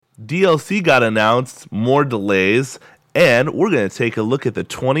DLC got announced, more delays, and we're going to take a look at the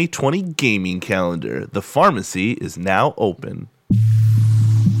 2020 gaming calendar. The pharmacy is now open.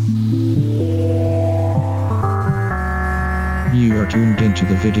 You are tuned into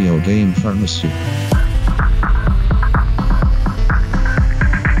the video game pharmacy.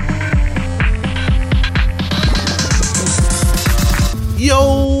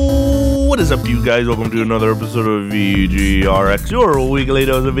 Yo, what is up, you guys? Welcome to another episode of VGRx, your weekly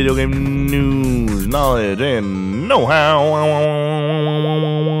dose of video game news, knowledge, and know-how.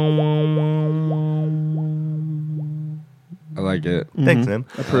 I like it. Thanks, man.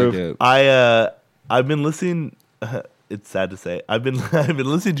 Approve. I've been listening. It's sad to say I've been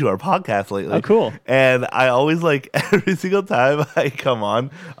listening to our podcast lately. Oh, cool! And I always every single time I come on,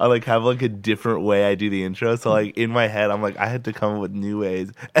 I have a different way I do the intro. So in my head, I'm I had to come up with new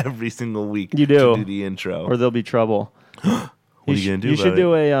ways every single week. You do to do the intro, or there'll be trouble. What are you gonna do? You should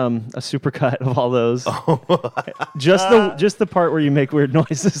do a supercut of all those. Just the part where you make weird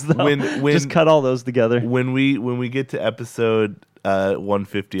noises though. When just cut all those together. When we get to episode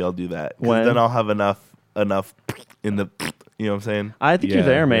 150, I'll do that. Because then I'll have enough in the, you know what I'm saying? I think you're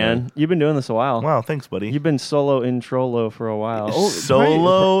there, man. You've been doing this a while. Wow, thanks, buddy. You've been solo introlo for a while.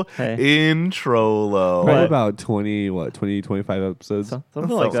 Solo hey. introlo. Probably about 25 episodes. Something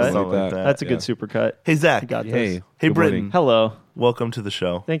like that. That's a good supercut. Hey, Zach. You got this. Hey, good Britton. morning. Hello. Welcome to the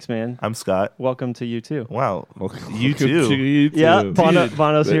show. Thanks, man. I'm Scott. Welcome to you too. Wow. You too. Yeah,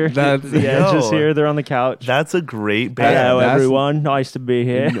 Bono's here. The Edge is here. They're on the couch. That's a great band. Hello, everyone. Nice to be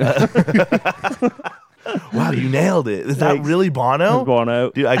here. Wow, you nailed it. Is that really Bono? That's Bono.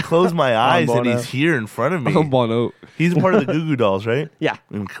 Dude, I closed my eyes and Bono. he's here in front of me. I'm Bono. He's a part of the Goo Goo Dolls, right? Yeah.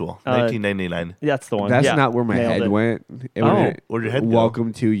 Cool. 1999. That's the one. That's Yeah. not where my Nailed head it. went. It Where'd your head go?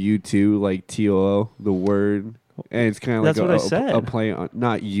 Welcome to U2, like TOO, the word. And it's kind of like That's what I said. a play on,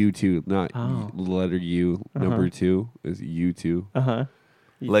 not U2, not letter U, number 2 is U2. Uh-huh.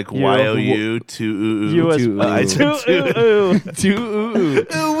 Like YOU to U as I said two. Two.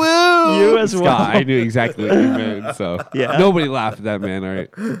 You as well. Scott, I knew exactly what you meant. So Yeah. nobody laughed at that man. All right.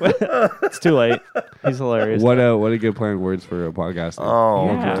 It's too late. He's hilarious. What a good plan of words for a podcast. Oh,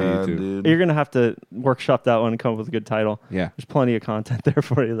 Yeah. man, dude. You're gonna have to workshop that one and come up with a good title. Yeah. There's plenty of content there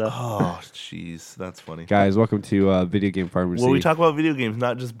for you, though. Oh, jeez. That's funny. Guys, welcome to Video Game Pharmacy. Well, we talk about video games,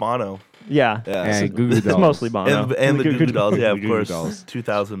 not just Bono. Yeah. and Goo Goo It's Dolls. mostly Bono. And the Goo Goo Dolls, yeah, of The Goo Goo course. Dolls.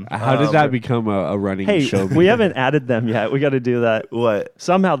 2000. How did that become a running Hey, show? we haven't added them yet. We got to do that. What?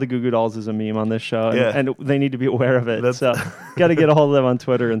 Somehow the Goo Goo Dolls is a meme on this show, and, Yeah. and they need to be aware of it. That's- So got to get a hold of them on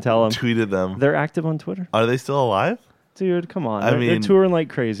Twitter and tell them. Tweeted them. They're active on Twitter. Are they still alive? Dude, come on. I They're mean, touring like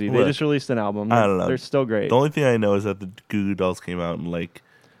crazy. They look, just released an album. I don't know. They're still great. The only thing I know is that the Goo Goo Dolls came out in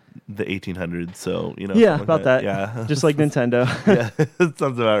the 1800s, so Yeah, something like about that. Yeah, Just like Nintendo. yeah, that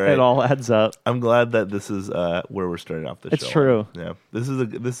sounds about right. It all adds up. I'm glad that this is where we're starting off the show. It's true. Yeah, this is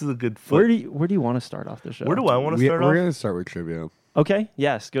a good. Where do you want to start off the show? Where do I want to start We're off? going to start with trivia. Okay.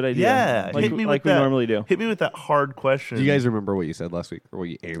 Yes. Good idea. Yeah, Like, hit me like with we that. normally do. Hit me with that hard question. Do you guys remember what you said last week or what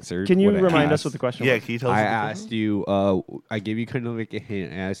you answered? Can you What I remind us asked? what the question Yeah, was? can you tell us? I what the question asked you, I gave you kind of like a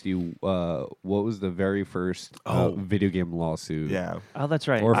hint. I asked you, what was the very first video game lawsuit? was? Yeah. Oh, that's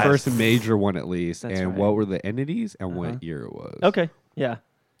right. Or first major one at least. That's and right. what were the entities and what year it was. Okay. Yeah.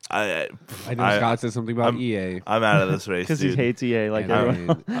 I know Scott said something about EA. I'm out of this race, Because he dude. hates EA like and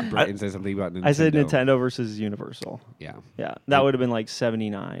everyone. then Britton said something about Nintendo. I said Nintendo versus Universal. Yeah. Yeah. That would have been like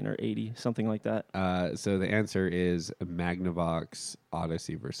 79 or 80, something like that. So the answer is Magnavox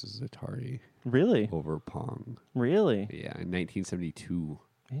Odyssey versus Atari Really? over Pong. Really? Yeah, in 1972.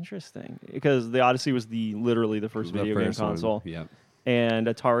 Interesting. Because the Odyssey was literally the first video game first one. console. Yeah. And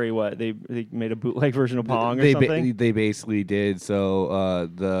Atari, what? They made a bootleg version of Pong or something? They basically did. So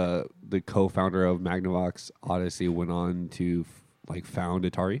the co-founder of Magnavox Odyssey went on to found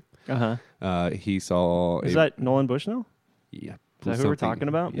Atari. Uh-huh. He saw Is that Nolan Bushnell? yeah. Is that who we're talking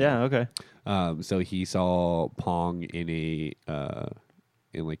about? Yeah, okay. So he saw Pong in a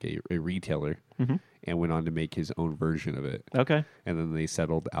retailer and went on to make his own version of it. Okay. And then they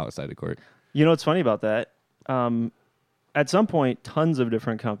settled outside of court. You know what's funny about that? At some point, tons of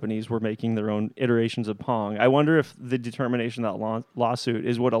different companies were making their own iterations of Pong. I wonder if the determination of that lawsuit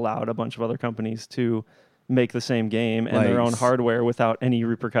is what allowed a bunch of other companies to make the same game and their own hardware without any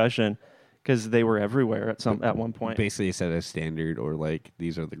repercussion, because they were everywhere at one point. Basically set a standard, or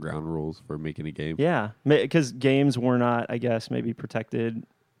these are the ground rules for making a game. Yeah, because games were not, I guess, maybe protected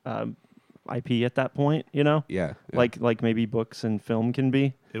IP at that point, you know? Yeah. Like maybe books and film can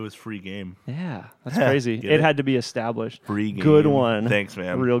be. It was free game. Yeah, that's crazy. Get It it? had to be established. Free game. Good one. Thanks,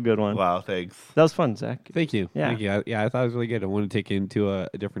 man. Real good one. Wow, thanks. That was fun, Zach. Thank you. Yeah. Thank you. I thought it was really good. I want to take it into a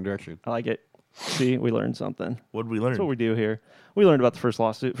different direction. I like it. See, we learned something. What did we learn? That's what we do here. We learned about the first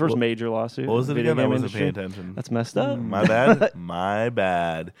major lawsuit. What was it video again? I game wasn't paying industry. attention. That's messed up. My bad. My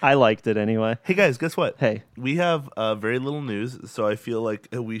bad. I liked it anyway. Hey guys, guess what? Hey. We have very little news, so I feel like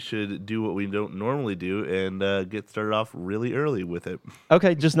we should do what we don't normally do and get started off really early with it.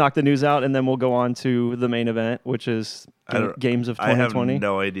 Okay, just knock the news out, and then we'll go on to the main event, which is games of 2020. I have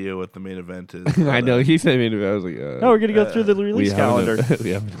no idea what the main event is. I know. He said main event. I was like, No, we're gonna go through the release calendar.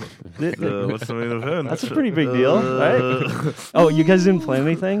 What's the main event? That's a pretty big deal, right? Oh, you guys didn't plan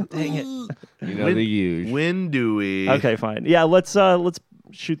anything? Dang it. You know the huge. When do we? Okay, fine. Yeah, let's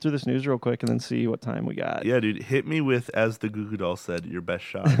shoot through this news real quick and then see what time we got. Yeah, dude, hit me with, as the Goo Goo Doll said, your best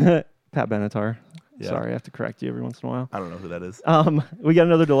shot. Pat Benatar. Yeah. Sorry, I have to correct you every once in a while. I don't know who that is. We got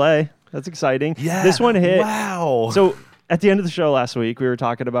another delay. That's exciting. Yeah. This one hit. Wow. So at the end of the show last week, we were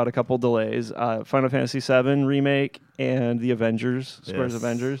talking about a couple delays: Final Fantasy VII remake and the Avengers, Square's Yes.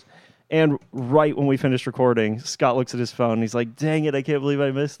 Avengers. And right when we finished recording, Scott looks at his phone and he's like, "Dang it! I can't believe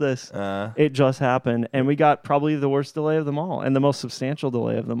I missed this. It just happened." And we got probably the worst delay of them all, and the most substantial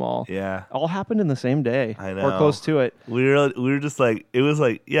delay of them all. Yeah. All happened in the same day, I know. or close to it. We were just like, it was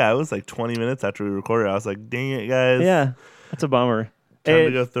like 20 minutes after we recorded. I was like, dang it, guys. Yeah, that's a bummer. Time to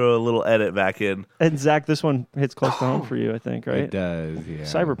And, go throw a little edit back in. and Zach, this one hits close to home for you, I think, right? It does. Yeah.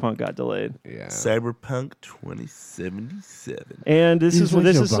 Cyberpunk got delayed. Yeah. Cyberpunk 2077. And this It's is like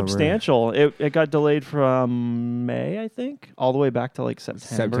this a is bummer. substantial. It got delayed from May, I think, all the way back to like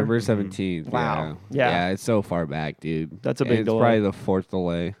September 17th. Wow. Yeah. Yeah. It's so far back, dude. That's a big It's delay. probably the fourth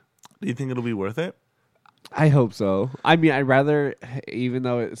delay. Do you think it'll be worth it? I hope so. I mean, I'd rather, even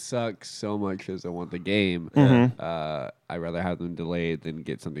though it sucks so much as I want the game, Mhm. I'd rather have them delayed than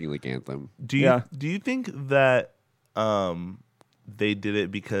get something like Anthem. Do you Yeah. do you think that they did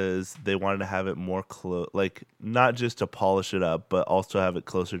it because they wanted to have it more close, like not just to polish it up, but also have it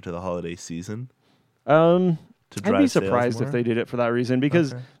closer to the holiday season? To I'd drive be sales surprised more? if they did it for that reason,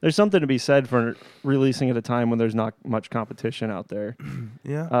 because there's something to be said for releasing at a time when there's not much competition out there.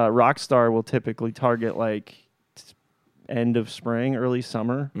 Yeah. Rockstar will typically target like end of spring, early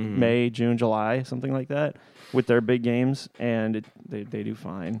summer, May, June, July, something like that, with their big games, and they do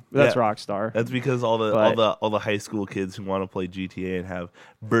fine. That's Yeah. Rockstar. That's because all the But- all the high school kids who want to play GTA and have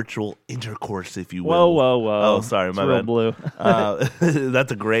virtual intercourse, if you Whoa, will. whoa, whoa! Oh, sorry, It's my real bad. blue.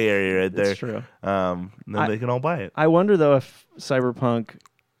 That's a gray area right there. That's true. Then they can all buy it. I wonder though if Cyberpunk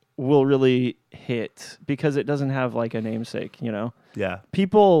will really hit, because it doesn't have like a namesake. You know, Yeah.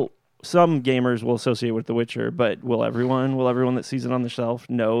 some gamers will associate with The Witcher, but will everyone that sees it on the shelf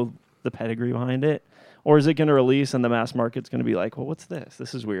know the pedigree behind it? Or is it going to release and the mass market's going to be like, well, what's this?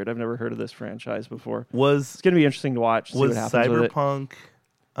 This is weird. I've never heard of this franchise before. It's going to be interesting to watch. See Was what happens with it. Cyberpunk?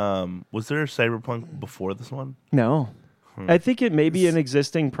 Was there a Cyberpunk before this one? No. I think it may be an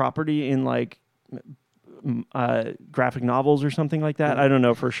existing property in like graphic novels or something like that. I don't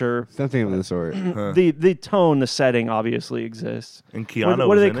know for sure. Something of the sort. The tone, the setting obviously exists. And Keanu What do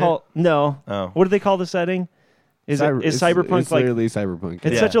was they in call? No. Oh. What do they call the setting? Is Cyberpunk it's like? literally Cyberpunk?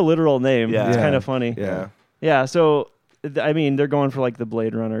 It's Yeah. such a literal name. Yeah. It's Yeah. kind of funny. it? Yeah. Yeah. So, I mean, they're going for like the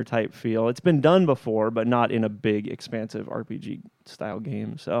Blade Runner type feel. It's been done before, but not in a big, expansive RPG style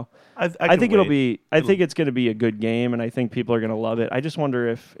game. So, I can think it'll wait. be. I think it's going to be a good game, and I think people are going to love it. I just wonder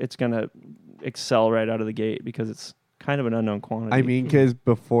if it's going to excel right out of the gate, because it's kind of an unknown quantity. I mean, because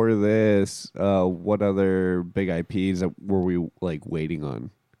before this, what other big IPs that were we like waiting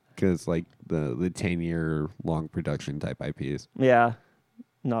on? Because like the 10-year long production type IPs. yeah,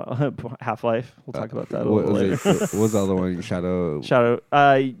 not Half-Life. We'll talk about that a What little was later. it? What was the other one? Shadow. Shadow.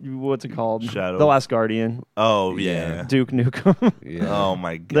 What's it called? Shadow. The Last Guardian. Oh yeah. Duke Nukem. Yeah. Oh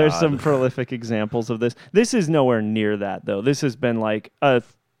my god. There's some prolific examples of this. This is nowhere near that, though. This has been like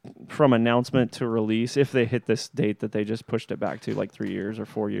from announcement to release, if they hit this date that they just pushed it back to like 3 years or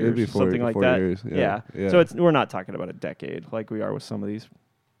 4 years, It'd be something like 4 that. years, Yeah. yeah. So we're not talking about a decade like we are with some of these.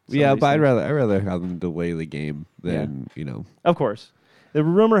 Yeah, but I'd things. rather have them delay the game than Of course. The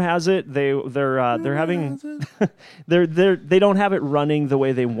rumor has it they're having they don't have it running the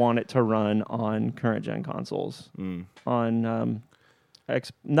way they want it to run on current gen consoles. On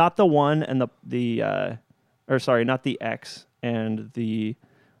not the One and not the X and the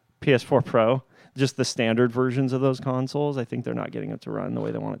PS4 Pro, just the standard versions of those consoles. I think they're not getting it to run the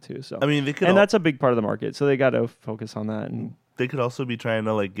way they want it to. So I mean, they could. and that's a big part of the market, so they got to focus on that. And they could also be trying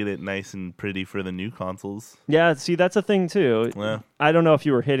to like get it nice and pretty for the new consoles. Yeah, see, that's a thing too. Yeah. I don't know if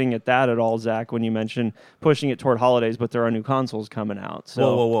you were hitting at that at all, Zach, when you mentioned pushing it toward holidays, but there are new consoles coming out.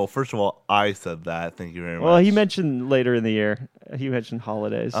 So, Whoa. First of all, I said that. Thank you very much. well, he mentioned later in the year. He mentioned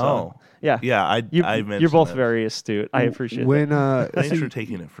holidays. So, yeah. Yeah, I mentioned You're both that. very astute. I appreciate when that. Thanks for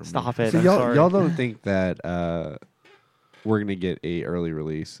taking it from me. Stop it. So I'm sorry. y'all don't think that we're gonna get a early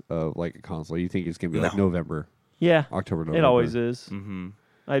release of like a console? You think it's gonna be like No. November, Yeah, October, November? it always is. Mm-hmm.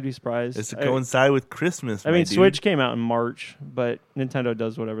 I'd be surprised. It's to coincide with Christmas. I my mean, dude. Switch came out in March, but Nintendo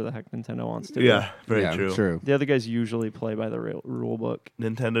does whatever the heck Nintendo wants to. Yeah, very Yeah, true. The other guys usually play by the rule book.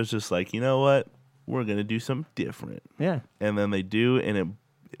 Nintendo's just like, you know what? We're gonna do something different, Yeah. and then they do, and it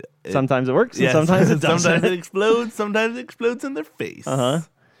Sometimes it works, and yeah, sometimes it doesn't. Sometimes it explodes. Sometimes it explodes in their face. Uh-huh.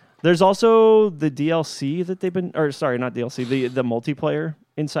 There's also the DLC that they've been, or sorry, not DLC, the multiplayer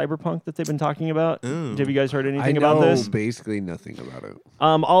in Cyberpunk that they've been talking about. Ooh. Have you guys heard I anything know about this? basically nothing about it.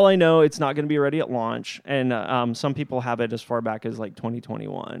 All I know, it's not going to be ready at launch, and some people have it as far back as like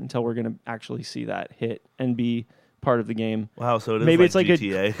 2021 until we're going to actually see that hit and be part of the game. Wow, so it is Maybe like it's like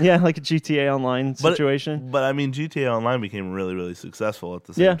GTA. like a GTA Online situation. But I mean, GTA Online became really, really successful at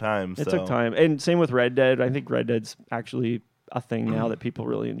the same time. It so. took time, and same with Red Dead. I think Red Dead's actually a thing now that people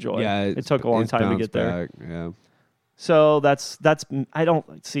really enjoy. Yeah, it took a long it's time to bounced get there. back, yeah. So that's I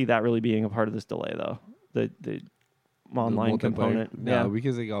don't see that really being a part of this delay though. The online The multiplayer? component. No, Yeah.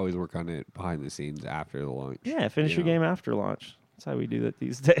 because they always work on it behind the scenes after the launch. Yeah, finish you your know. game after launch. That's how we do that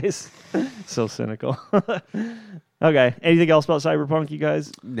these days. So cynical. Okay. Anything else about Cyberpunk, you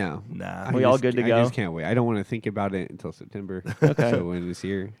guys? No. Nah. We all good to I go? just can't wait. I don't want to think about it until September. Okay. So when it's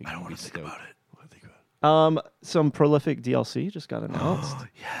here, I don't want to to think about it. I want to think about it. Some prolific DLC just got announced.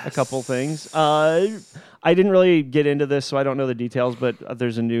 Yes. A couple things. I didn't really get into this, so I don't know the details, but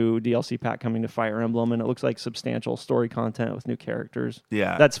there's a new DLC pack coming to Fire Emblem, and it looks like substantial story content with new characters.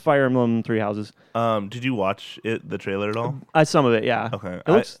 Yeah. That's Fire Emblem Three Houses. Did you watch the trailer at all? Some of it, yeah. Okay.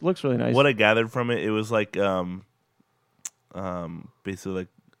 It looks really nice. What I gathered from it was like basically like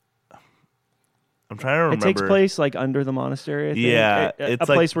I'm trying to remember. It takes place like under the monastery, I think. Yeah, A it's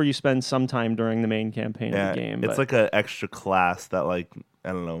like- place where you spend some time during the main campaign of the game. It's but- like an extra class that like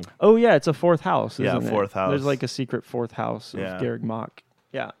I don't know. Oh yeah, it's a fourth house. Yeah, Isn't fourth it? house. There's like a secret fourth house of Yeah. Garreg Mach.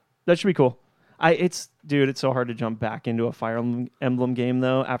 Yeah, that should be cool. It's so hard to jump back into a Fire Emblem game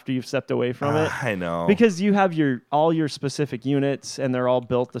though after you've stepped away from it I know. because you have all your specific units and they're all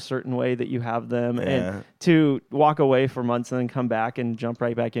built a certain way that you have them. Yeah. And to walk away for months and then come back and jump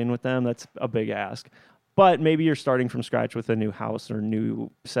right back in with them, that's a big ask. But maybe you're starting from scratch with a new house or new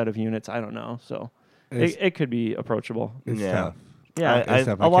set of units. I don't know. So It's- it could be approachable. it's Yeah. tough. Yeah, It's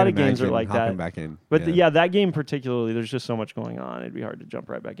tough. a I lot can't of games are imagine like hopping that. back in. But that game particularly, there's just so much going on. It'd be hard to jump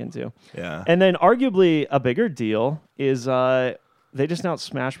right back into. yeah. And then arguably a bigger deal is they just announced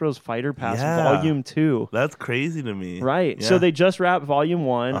Smash Bros. Fighter Pass Yeah. Volume 2. That's crazy to me. Right. Yeah. So they just wrapped Volume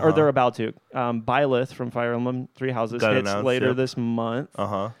 1, or Uh-huh. they're about to. Byleth from Fire Emblem Three Houses Got hits announced, later yep. this month.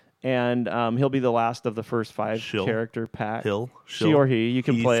 Uh-huh. And he'll be the last of the first 5 Shill. character pack. She or he. You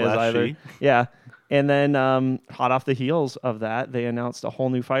can He play as slash either. she. Yeah. And then hot off the heels of that, they announced a whole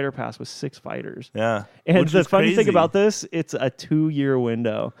new fighter pass with 6 fighters. Yeah. And Which the is funny thing crazy. about this, it's a 2-year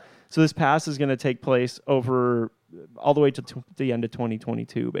window. So this pass is going to take place over all the way to the end of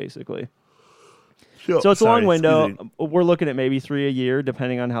 2022, basically. So it's a long window. We're looking at maybe 3 a year,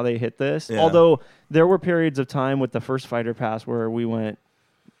 depending on how they hit this. Yeah. Although there were periods of time with the first fighter pass where we went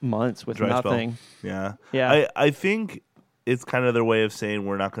months with Dry spell. nothing. Yeah. Yeah. I think it's kind of their way of saying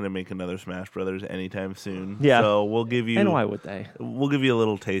we're not going to make another Smash Brothers anytime soon. Yeah. So we'll give you And why would they? We'll give you a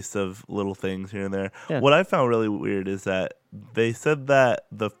little taste of little things here and there. Yeah. What I found really weird is that they said that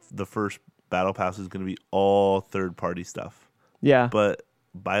the first battle pass is going to be all third party stuff, Yeah. but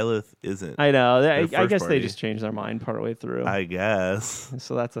Byleth isn't. I know. I Their guess first they party. just changed their mind partway through. I guess.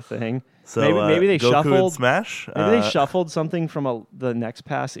 So that's a thing. So maybe they Goku shuffled. and Smash. Maybe they shuffled something from the next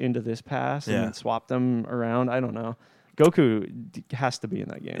pass into this pass Yeah. and swapped them around. I don't know. Goku has to be in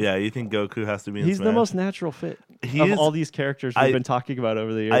that game. Yeah, you think Goku has to be in He's Smash? the most natural fit He of is- all these characters we've I- been talking about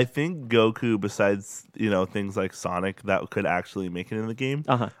over the years. I think Goku, besides things like Sonic that could actually make it in the game,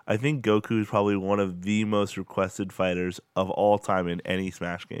 Uh-huh. I think Goku is probably one of the most requested fighters of all time in any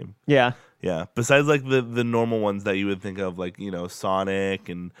Smash game. Yeah. Yeah, besides like the normal ones that you would think of, like Sonic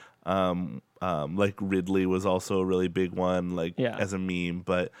and like Ridley was also a really big one, like Yeah. as a meme.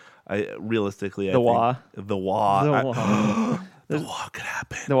 But realistically, I The think Wah. the Wah, The I- Wah. the Wah could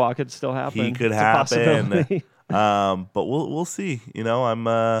happen. The walk could still happen. He could It's a happen. possibility. But we'll see. I'm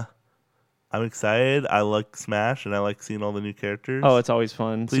I'm excited. I like Smash, and I like seeing all the new characters. Oh, it's always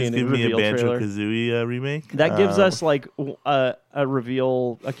fun. Please seeing give me a reveal trailer. Banjo-Kazooie remake. That gives us like a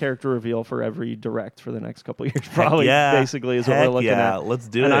character reveal for every direct for the next couple of years. Probably, basically, is what we're looking at. Let's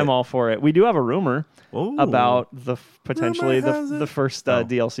do it. And I'm all for it. We do have a rumor Ooh. about potentially Rumor the first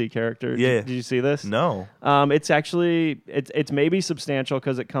DLC character. Yeah. Did you see this? No. It's actually it's maybe substantial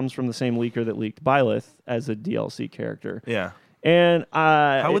because it comes from the same leaker that leaked Byleth as a DLC character. Yeah. And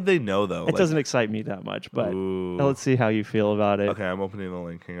how would they know though? It doesn't excite me that much, but Ooh. let's see how you feel about it. Okay, I'm opening the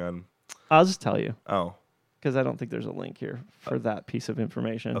link. Hang on. I'll just tell you. Oh. Because I don't think there's a link here for that piece of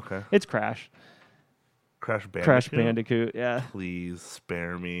information. Okay. It's Crash. Crash Bandicoot? Crash Bandicoot, yeah. Please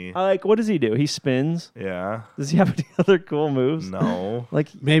spare me. What does he do? He spins. Yeah. Does he have any other cool moves? No. Like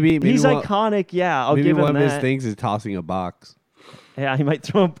Maybe he's one, iconic, yeah. I'll maybe give him one that. of his things is tossing a box. Yeah, he might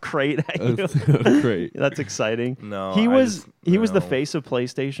throw a crate at you. Great. That's exciting. No. He was the no. face of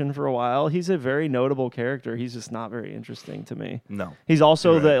PlayStation for a while. He's a very notable character. He's just not very interesting to me. No. He's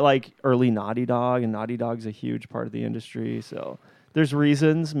also You're right. the early Naughty Dog, and Naughty Dog's a huge part of the industry. So there's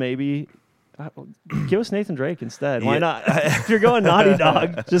reasons maybe. Give us Nathan Drake instead. Why Yeah. not? If you're going Naughty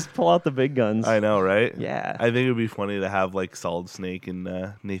Dog, just pull out the big guns. I know, right? Yeah. I think it would be funny to have like Solid Snake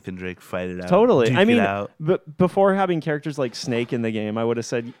and Nathan Drake fight it out. Totally. duke I mean, it out. but before having characters like Snake in the game, I would have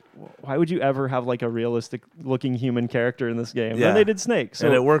said, why would you ever have like a realistic looking human character in this game? Yeah. And they did Snake. So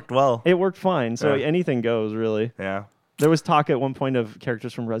And it worked well. It worked fine. So Yeah. anything goes, really. Yeah. There was talk at one point of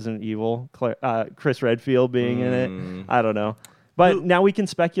characters from Resident Evil, Chris Redfield being in it. I don't know. But now we can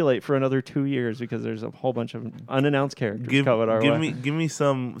speculate for another 2 years because there's a whole bunch of unannounced characters coming our way. Give me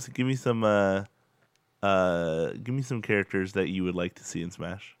some characters that you would like to see in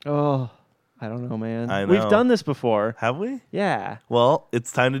Smash. Oh, I don't know, man. I know. We've done this before. Have we? Yeah. Well,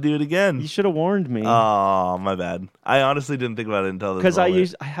 it's time to do it again. You should have warned me. Oh, my bad. I honestly didn't think about it until this Because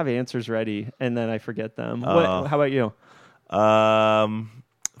moment. I have answers ready and then I forget them. Oh. How about you?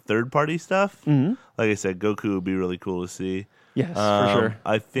 Third party stuff. Mm-hmm. Like I said, Goku would be really cool to see. Yes, for sure.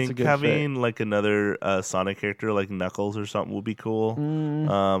 I That's a think good having like another Sonic character like Knuckles or something would be cool.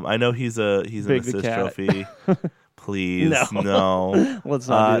 I know he's an Big the assist cat. trophy. Please, No. no. Let's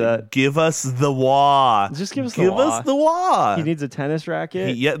not do that. Give us the wah. Just give us the Give wah. us the wah. He needs a tennis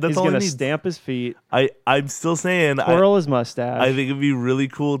racket. Yeah, that's He's all he gonna needs. stamp his feet, I'm still saying. twirl his mustache. I think it'd be really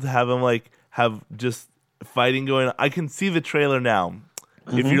cool to have him like have just fighting going on. I can see the trailer now.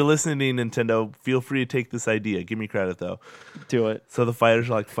 If you're listening, Nintendo, feel free to take this idea. Give me credit though. Do it. So the fighters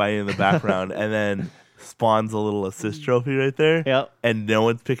are like fighting in the background, and then spawns a little assist trophy right there. Yep. And no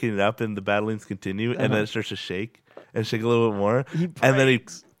one's picking it up, and the battlings continue, and then it starts to shake and shake a little bit more, He and then he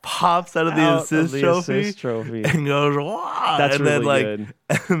breaks pops out of the out assist of the trophy. assist trophy. And goes, wow. That's and really then like good.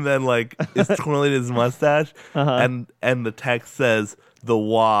 and then like is twirling his mustache and the text says the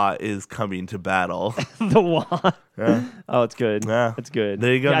Wa is coming to battle. The wand. Yeah. Oh, it's good. Yeah. It's good.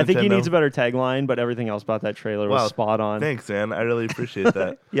 There you go, Yeah, I think he Nintendo. needs a better tagline, but everything else about that trailer was Wow. spot on. Thanks, man. I really appreciate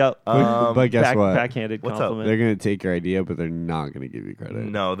that. Yep. But guess what? Backhanded What's up? compliment. They're gonna take your idea, but they're not gonna give you credit.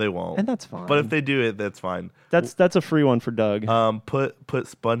 No, they won't. And that's fine. But if they do it, that's fine. That's a free one for Doug. Put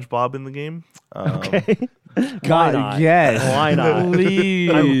SpongeBob in the game. Okay. God, Why not? yes. Why not? Please.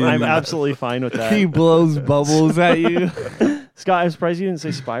 I'm absolutely fine with He that. blows bubbles at you. Scott, I'm surprised you didn't say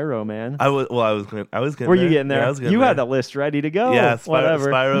Spyro, man. I was getting Were there. you getting there? Yeah, I was getting You there. had the list ready to go. Yeah,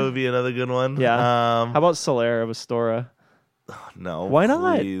 Whatever. Spyro would be another good one. Yeah. How Um, about Solaire of Astora? no. Why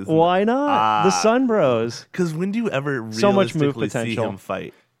not? Please. Why not? The Sun Bros. Because when do you ever So much move realistically see potential. him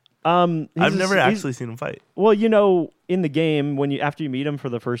fight? He's I've never he's- actually seen him fight. Well, in the game, when after you meet him for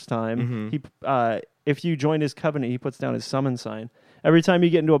the first time, he if you join his covenant, he puts down his summon sign. Every time you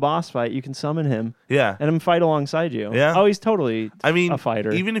get into a boss fight, you can summon him Yeah. and him fight alongside you. Yeah. Oh, he's totally I mean, a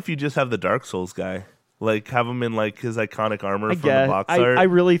fighter. even if you just have the Dark Souls guy, like have him in like his iconic armor I from guess. the box art. I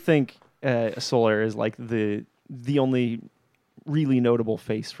really think Solaire is like the only really notable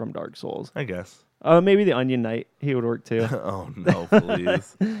face from Dark Souls. I guess. Maybe the Onion Knight. He would work too. Oh no,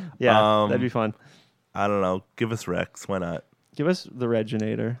 please. Yeah, that'd be fun. I don't know. Give us Rex. Why not? Give us the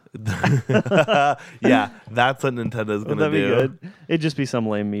Reginator. Yeah, that's what Nintendo's gonna That'd be do. good. It'd just be some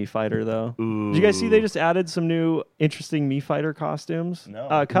lame Mii fighter though. Ooh. Did you guys see they just added some new interesting Mii fighter costumes? No.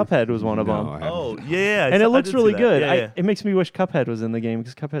 Cuphead was one of No, them. I haven't. Oh yeah, And it looks did see really that. good. Yeah, yeah. It makes me wish Cuphead was in the game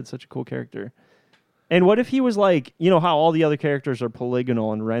because Cuphead's such a cool character. And what if he was like, you know how all the other characters are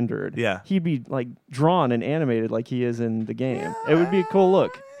polygonal and rendered? Yeah. He'd be like drawn and animated like he is in the game. It would be a cool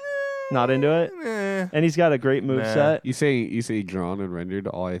look. Not into it? Eh. And he's got a great move Nah. set. You say drawn and rendered.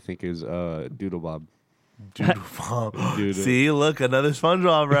 All I think is Doodle Bob. Dude. See, look, another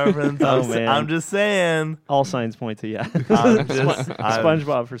SpongeBob reference. Oh, man. I'm just saying. All signs point to yeah. I'm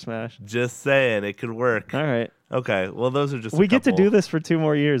SpongeBob for Smash. just saying it could work. All right. Okay, well, those are just. We a get to couple. do this for 2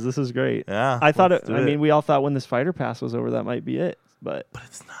 more years. This is great. Yeah, I thought let's do it. we all thought when this fighter pass was over that might be it, but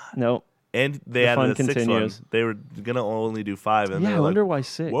it's not. no. And they The added fun a sixth continues. one. They were gonna only do 5, and Yeah, they're I like, wonder why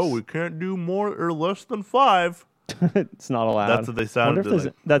 6. "Whoa, we can't do more or less than 5." It's not allowed. That's what they Wonder sounded if there's-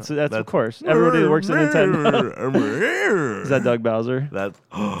 like. that's of course. Everybody that works at Nintendo. Is that Doug Bowser? That's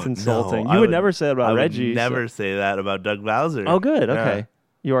It's insulting. No, You would never say that about I would Reggie. never say that about Doug Bowser. Oh, good. Yeah. Okay.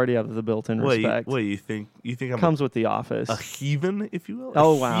 You already have the built-in respect. What you think? You think I'm Comes with the office. a heathen, if you will?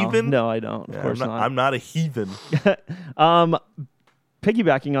 Oh A wow. heathen? No, I don't. Of Yeah, course I'm not a heathen. not.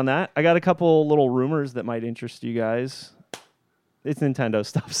 Piggybacking on that, I got a couple little rumors that might interest you guys. It's Nintendo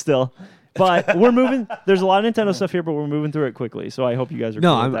stuff still. But we're moving. There's a lot of Nintendo stuff here, but we're moving through it quickly. So I hope you guys are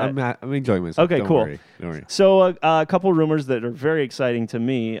No, cool with that. I'm enjoying myself. Okay, Don't cool. Worry. Don't worry. So a couple rumors that are very exciting to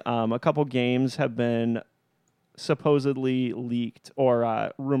me. A couple games have been supposedly leaked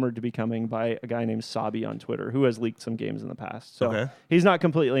or rumored to be coming by a guy named Sabi on Twitter, who has leaked some games in the past. So Okay. he's not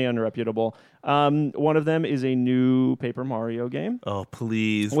completely unreputable. One of them is a new Paper Mario game, Oh,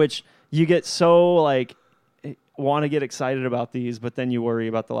 please. which you get so like want to get excited about these, but then you worry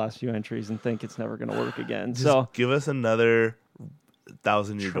about the last few entries and think it's never going to work again. Just So give us another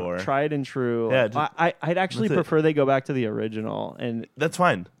 1,000-year door. tried and true. Yeah, just- I'd actually that's it. prefer they go back to the original, and That's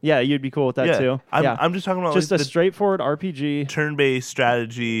fine. yeah, you'd be cool with that Yeah, too. I'm just talking about just like, a the straightforward RPG. turn-based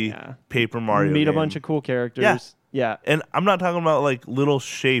strategy Yeah. Paper Mario. Meet a game. bunch of cool characters. Yeah. Yeah. And I'm not talking about like little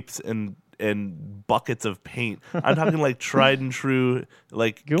shapes and buckets of paint. I'm talking like tried and true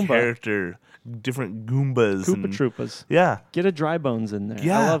like Goomba. character, different Goombas. Koopa and, Troopas. Yeah. Get a Dry Bones in there.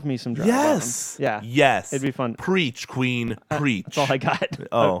 Yeah. I love me some Dry Yes. Bones. Yeah. Yes. It'd be fun. Preach, Queen. Preach. That's all I got.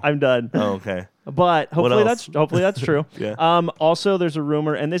 Oh. I'm done. Oh, okay. But hopefully else? that's true. Yeah. Also, there's a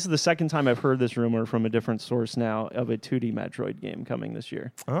rumor, and this is the second time I've heard this rumor from a different source now, of a 2D Metroid game coming this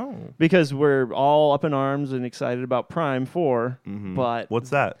year. Oh. Because we're all up in arms and excited about Prime 4, but What's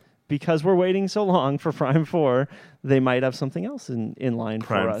that? because we're waiting so long for Prime 4, they might have something else in line for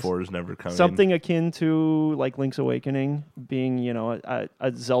Prime us. 4 is never coming. Something akin to like Link's Awakening being, a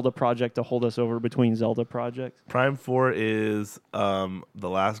Zelda project to hold us over between Zelda projects. Prime 4 is The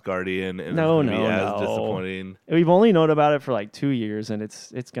Last Guardian, and No, it's going to be no, as no. disappointing. We've only known about it for like 2 years, and it's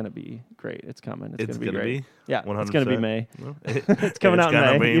going to be great. It's coming. It's It's going to be gonna great. be? Yeah, it's going to be 100%? May. No. It's coming out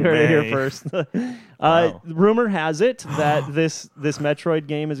gonna in May. be You heard it here May. first. Wow. Rumor has it that this Metroid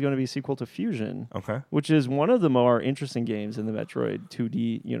game is going to be a sequel to Fusion, Okay. which is one of the more interesting games in the Metroid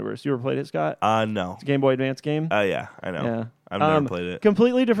 2D universe. You ever played it, Scott? No. It's a Game Boy Advance game. Yeah, I know. Yeah. I've never played it.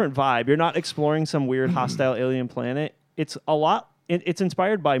 Completely different vibe. You're not exploring some weird hostile alien planet. It's a lot. It's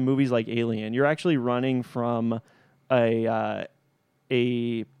inspired by movies like Alien. You're actually running from a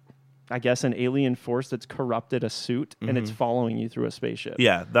I guess an alien force that's corrupted a suit, and it's following you through a spaceship.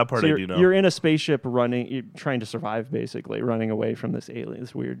 Yeah, that part So I you're, do know. you're in a spaceship you're trying to survive, basically, running away from this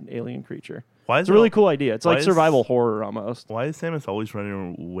weird alien creature. Why is It's a really cool idea. It's why like is- survival horror almost. Why is Samus always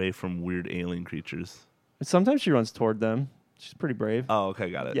running away from weird alien creatures? Sometimes she runs toward them. She's pretty brave. Oh,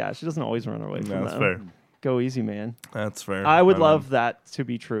 okay, got it. Yeah, she doesn't always run away from them. That's fair. Go easy, man. That's fair. I would Right on. love that to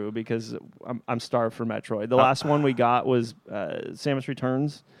be true because I'm starved for Metroid. The last one we got was Samus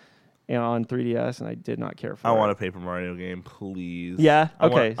Returns on 3DS, and I did not care for it. I want a Paper Mario game, please. Yeah? I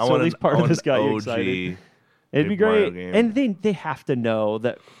want- Okay, I so want at least an- part I of want this an got you OG excited. It'd be Paper Mario great. game. And they have to know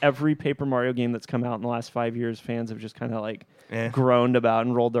that every Paper Mario game that's come out in the last 5 years, fans have just kind of like groaned about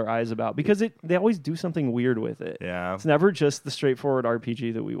and rolled their eyes about because they always do something weird with it. Yeah. It's never just the straightforward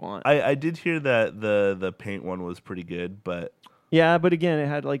RPG that we want. I did hear that the paint one was pretty good, but Yeah, but again, it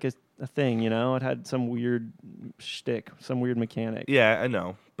had like a thing, It had some weird shtick, some weird mechanic. yeah, I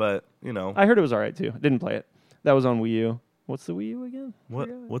know. But, I heard it was all right, too. I didn't play it. That was on Wii U. What's the Wii U again?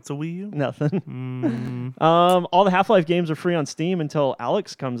 what's a Wii U? Nothing. All the Half-Life games are free on Steam until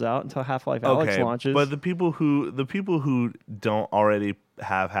Alex comes out, until Half-Life Alex launches. But the people who don't already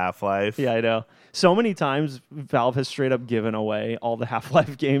have Half-Life. Yeah, I know. So many times Valve has straight up given away all the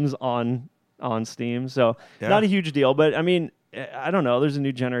Half-Life games on Steam. So Yeah. not a huge deal, but I mean, I don't know. There's a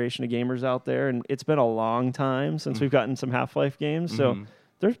new generation of gamers out there, and it's been a long time since we've gotten some Half-Life games. So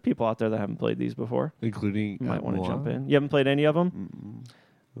there's people out there that haven't played these before. Including You might want to Moana. jump in. You haven't played any of them?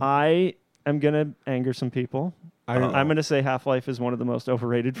 I am going to anger some people. I'm going to say Half-Life is one of the most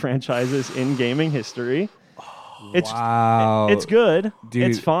overrated franchises in gaming history. Wow. It's good. Dude,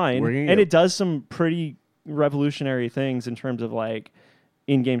 it's fine. we're gonna And get- it does some pretty revolutionary things in terms of like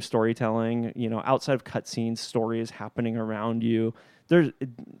in-game storytelling. Outside of cutscenes, story is happening around you. there's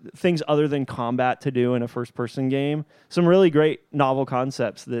things other than combat to do in a first-person game. Some really great novel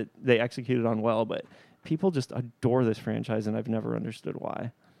concepts that they executed on well, but people just adore this franchise, and I've never understood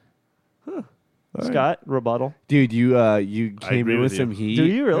why. Scott, rebuttal. Dude, you came agree in with with some you. heat. Do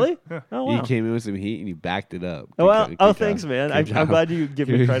you really? Oh, wow. You came in with some heat and you backed it up. Oh, well, Good job. thanks, man. Good I'm job. glad you give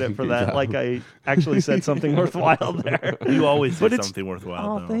me credit for Good that. job. Like I actually said something worthwhile there. You always say But it's- something worthwhile.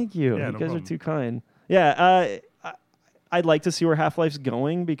 Oh, though. thank you. Yeah, You no guys problem. are too kind. Yeah, I'd like to see where Half-Life's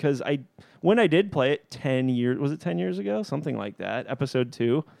going because when I did play it 10 years, was it 10 years ago? Something like that. Episode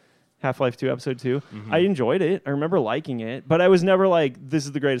 2. Half-Life 2, Episode 2. Mm-hmm. I enjoyed it. I remember liking it, but I was never like, this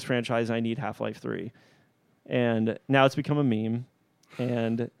is the greatest franchise. I need Half-Life 3. And now it's become a meme.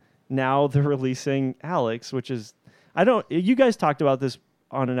 And now they're releasing Alex, which is, you guys talked about this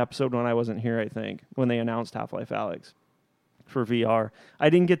on an episode when I wasn't here, I think, when they announced Half-Life Alex for VR. I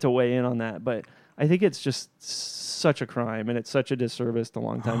didn't get to weigh in on that, but I think it's just such a crime and it's such a disservice to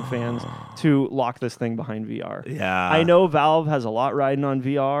longtime fans to lock this thing behind VR. Yeah. I know Valve has a lot riding on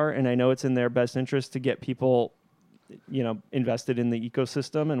VR, and I know it's in their best interest to get people, invested in the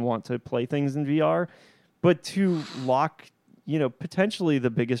ecosystem and want to play things in VR. But to lock, potentially the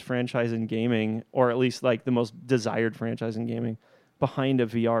biggest franchise in gaming, or at least like the most desired franchise in gaming, behind a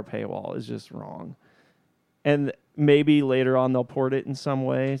VR paywall is just wrong. And maybe later on they'll port it in some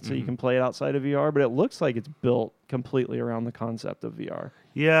way so you can play it outside of VR, but it looks like it's built completely around the concept of VR.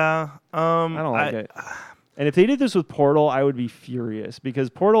 Yeah. I don't like it. And if they did this with Portal, I would be furious because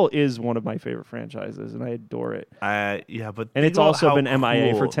Portal is one of my favorite franchises and I adore it. Yeah, but And think it's about also how been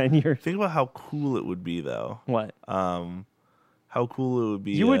MIA for cool- 10 years. Think about how cool it would be, though. What? How cool it would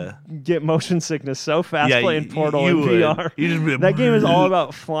be. You would get motion sickness so fast Yeah, playing Portal you in would. VR. You just be That game is all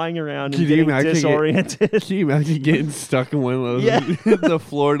about flying around and Can you getting imagine disoriented. Can you imagine getting stuck in one of those Yeah. the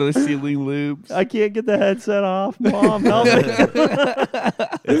floor to the ceiling loops? I can't get the headset off. Mom, help me.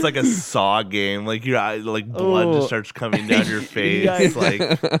 It's like a Saw game. Like your eye, like blood Oh. just starts coming down your face. Yikes. Like,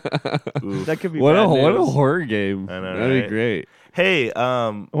 oof. That could be What bad a news. horror game. I know, That'd right? be great. Hey,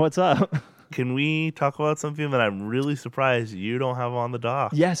 What's up? can we talk about something that I'm really surprised you don't have on the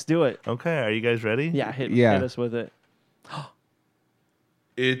dock? Yes, do it. Okay, are you guys ready? Yeah, hit us with it.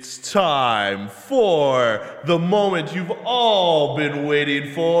 It's time for the moment you've all been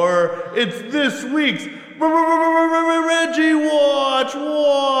waiting for. It's this week's Reggie Watch.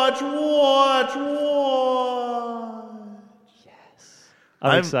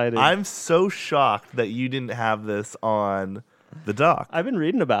 I'm excited. I'm so shocked that you didn't have this on the dock. I've been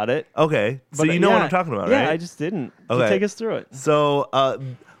reading about it. Okay, so but you know what yeah, I'm talking about, yeah, right? I just didn't. So Okay. take us through it. So,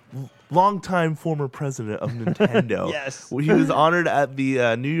 longtime former president of Nintendo. Yes. He was honored at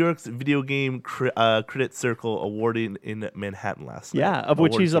the New York's Video Game Credit Circle awarding in Manhattan last night. Yeah, of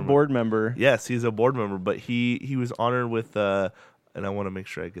which Award he's a ceremony. board member. Yes, he's a board member, but he was honored with and I want to make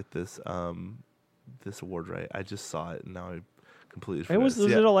sure I get this this award right. I just saw it and now I completely forgot. Was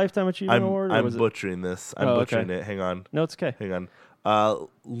it a Lifetime Achievement Award? Or I'm was butchering this. I'm Oh, butchering okay. it. Hang on. No, it's okay. Hang on.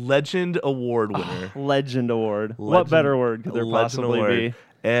 Legend Award winner. Legend Award. What Legend- better word could there Legend possibly Award. be?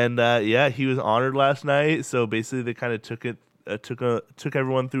 And yeah, he was honored last night. So basically, they kind of took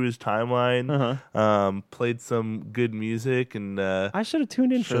everyone through his timeline, played some good music, and I should have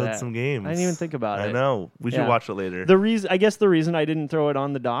tuned in for showed that. some games. I didn't even think about it. I know. We should Yeah. watch it later. The reason I didn't throw it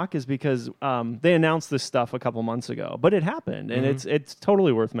on the dock is because they announced this stuff a couple months ago, but it happened, and it's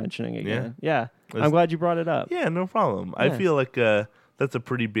totally worth mentioning again. Yeah, It's- I'm glad you brought it up. Yeah, no problem. I Yeah. feel like that's a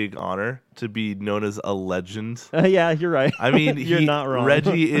pretty big honor to be known as a legend. Yeah, you're right. I mean, you're not wrong.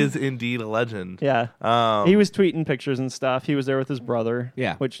 Reggie is indeed a legend. Yeah. He was tweeting pictures and stuff. He was there with his brother.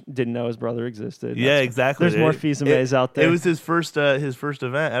 Yeah. Which didn't know his brother existed. Yeah, exactly. There's more Fizumes out there. It was his first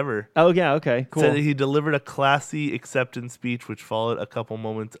event ever. Oh, yeah. Okay. Cool. Said he delivered a classy acceptance speech, which followed a couple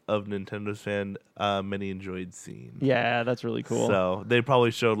moments of Nintendo's fan many enjoyed seeing. Yeah, that's really cool. So they probably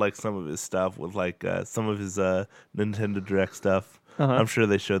showed like some of his stuff with like some of his Nintendo Direct stuff. Uh-huh. I'm sure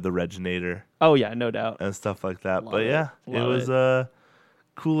they showed the Reginator Oh, yeah. No doubt. and stuff like that. Love but it. yeah, it Love was it. a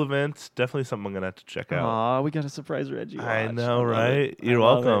cool event. Definitely something I'm gonna have to check out. Aw, we got a surprise Reggie watch. I know, love right? it. You're I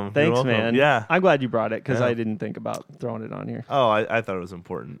love welcome. it. Thanks, You're welcome. man. Yeah. I'm glad you brought it because Yeah. I didn't think about throwing it on here. Oh, I thought it was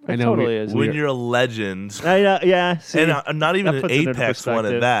important. I It know totally is. When you're a legend, Yeah. See, and not even that an puts it into Apex one at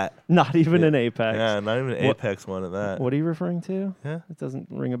perspective. that. not even an Apex. Yeah, not even an What- Apex one at that. What are you referring to? Yeah. It doesn't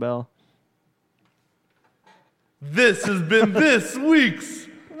ring a bell. This has been this week's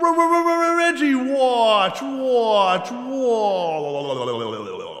Reggie Watch.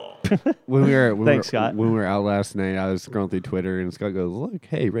 when we were Thanks, Scott. when we were out last night, I was scrolling through Twitter, and Scott goes, "Look,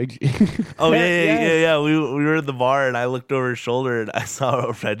 hey, Reggie." Oh Yes. yeah. We were at the bar, and I looked over his shoulder, and I saw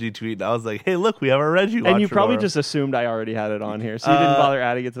a Reggie tweet, and I was like, "Hey, look, we have our Reggie." And you watcher probably tomorrow." just assumed I already had it on here, so you didn't bother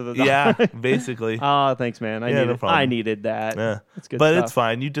adding it to the doc. Yeah, basically. Oh, thanks, man. Yeah, no problem. I needed that. Yeah, That's good but stuff. it's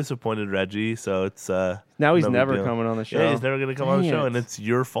fine. You disappointed Reggie, so it's Now he's no big never deal. coming on the show. Yeah, he's never gonna come on the Dang show, it. and it's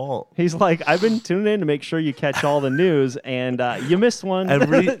your fault. He's like, I've been tuning in to make sure you catch all the news, and you missed one.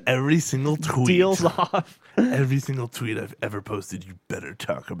 Every single tweet, Deals off. every single tweet I've ever posted, you better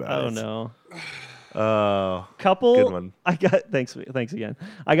talk about Oh it. no. Oh, Couple. good one. I got thanks again.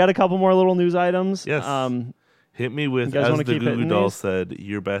 I got a couple more little news items. Yes. Hit me with, You guys as wanna the keep Goo Goo hitting Doll these? said,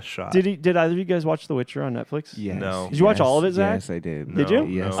 your best shot. Did either of you guys watch The Witcher on Netflix? Yes. No. Did you watch all of it, Zach? Yes, I did. Did you?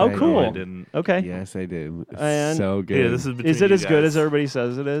 Yes, Oh, I cool. No, I did. didn't. Okay. Yes, I did. It's And- so good. Yeah, this is between Is it you as good guys. as everybody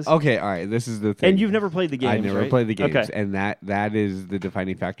says it is? Okay, all right. This is the thing. And you've never played the games, I never right? played the games, Okay. and that is the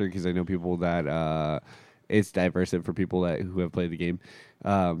defining factor because I know people that it's diverse for people who have played the game.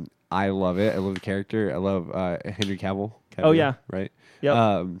 I love it. I love the character. I love Henry Cavill. Oh, yeah. right.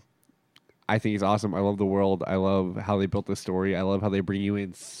 Yep. I think it's awesome. I love the world. I love how they built the story. I love how they bring you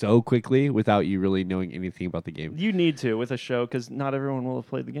in so quickly without you really knowing anything about the game. You need to with a show because not everyone will have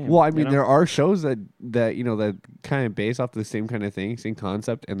played the game. Well, I mean, you know? there are shows that that kind of base off the same kind of thing, same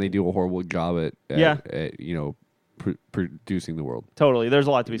concept, and they do a horrible job at Yeah. producing the world, Totally. There's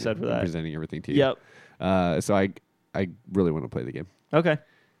a lot to be said for that. presenting everything to you. Yep. So I really want to play the game, Okay.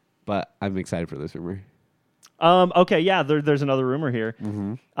 but I'm excited for this rumor. Okay, yeah, there's another rumor here.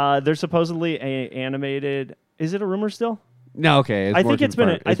 Mm-hmm. There's supposedly a animated. Is it a rumor still? No, okay. I think it's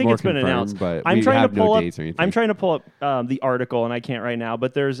been. I think it's been announced. but I'm we trying have to pull no up. dates or anything. I'm trying to pull up the article, and I can't right now.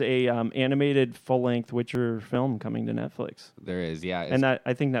 But there's a animated full-length Witcher film coming to Netflix, There is, yeah. and that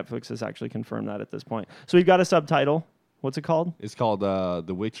I think Netflix has actually confirmed that at this point. So we've got a subtitle. What's it called? It's called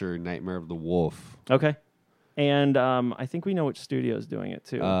The Witcher: Nightmare of the Wolf. Okay, and I think we know which studio is doing it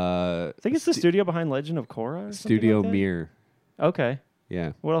too. I think it's the studio behind Legend of Korra. Or Studio something like that? Mirror. Okay.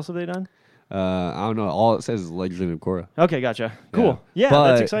 Yeah. What else have they done? I don't know. All it says is Legend of Korra. Okay, gotcha. Cool. Yeah, But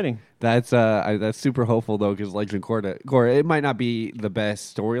that's exciting. That's super hopeful though, because Legend of Korra, it might not be the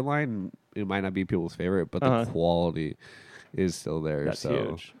best storyline. It might not be people's favorite, but the quality is still there. That's so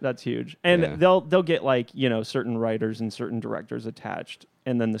huge. That's huge. And Yeah. they'll get like, certain writers and certain directors attached,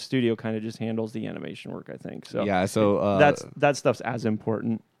 and then the studio kind of just handles the animation work, I think. So yeah. So that stuff's as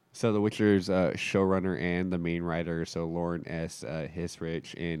important. So The Witcher's showrunner and the main writer, so Lauren S.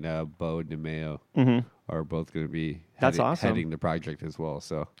 Hisrich and Bo DeMeo, are both going to be That's awesome. heading the project as well.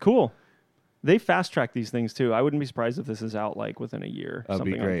 So Cool. They fast track these things too. I wouldn't be surprised if this is out like within a year, that'd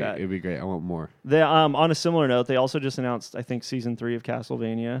something be great. like that. It'd be great. I want more. They, on a similar note, they also just announced, I think, season 3 of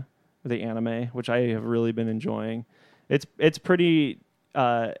Castlevania, the anime, which I have really been enjoying. It's pretty.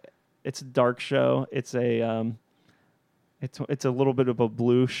 It's a dark show. It's a it's a little bit of a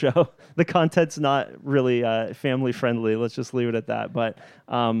blue show. The content's not really family friendly. Let's just leave it at that. But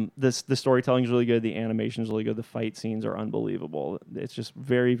the storytelling is really good. The animation is really good. The fight scenes are unbelievable. It's just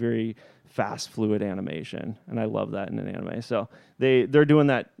very, very fast, fluid animation, and I love that in an anime. So they're doing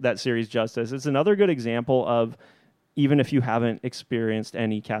that series justice. It's another good example of, even if you haven't experienced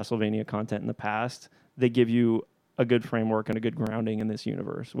any Castlevania content in the past, they give you a good framework and a good grounding in this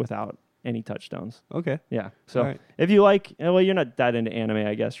universe without any touchstones. Okay. Yeah. So Alright. if you like, well, you're not that into anime,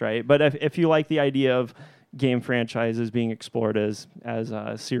 I guess, right? But if you like the idea of game franchises being explored as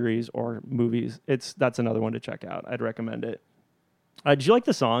series or movies, that's another one to check out. I'd recommend it. Did you like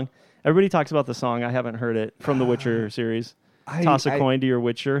the song? Everybody talks about the song. I haven't heard it from the Witcher series. Toss a coin to your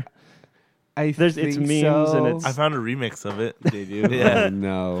Witcher. It's memes and it's. I found a remix of it. Did you? Yeah.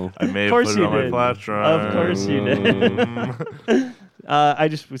 No. I may Of have course put it you on my did. flash drive. Of course you did. I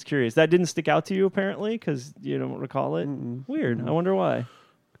just was curious. That didn't stick out to you apparently because you don't recall it. Weird. I wonder why.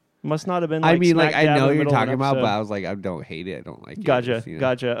 Must not have been. Like, I mean, like smack I dab in know the you're middle of an talking about, but episode. I was like, I don't hate it. I don't like Gotcha. it.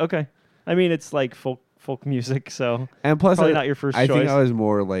 Gotcha. Okay. I mean, it's like folk music, so And plus, probably not your first I choice. think I was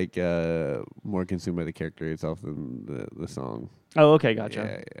more like more consumed by the character itself than the song. Oh, okay.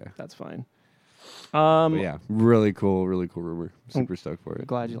 Gotcha. Yeah. That's fine. But yeah, really cool rumor. Super stoked for I'm it.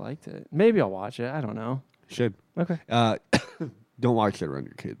 glad you liked it. Maybe I'll watch it. I don't know. Should. Okay. Don't watch it around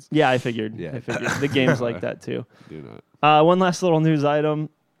your kids. Yeah, I figured. Yeah. I figured. The game's like that too. Do not. One last little news item.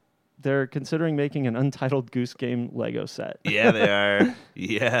 They're considering making an Untitled Goose Game Lego set. Yeah, they are.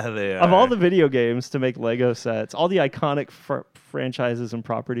 Yeah, they are. Of all the video games to make Lego sets, all the iconic franchises and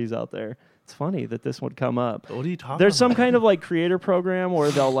properties out there, it's funny that this would come up. What are you talking There's some about? kind of like creator program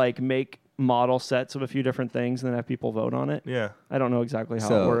where they'll like make model sets of a few different things and then have people vote on it. Yeah. I don't know exactly how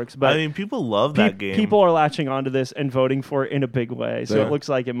So, it works, but I mean, people love that game. people are latching onto this and voting for it in a big way. So Yeah. it looks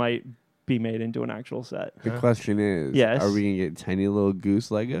like it might be made into an actual set. The question is, Yes. are we going to get tiny little goose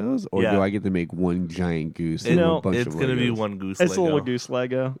Legos, or Yeah. do I get to make one giant goose It- and No, a bunch it's of going to be Legos? one goose It's Lego. a little goose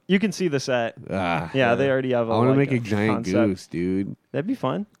Lego. You can see the set. Ah, Yeah, they already have I want to like, make a giant concept. goose, dude. That'd be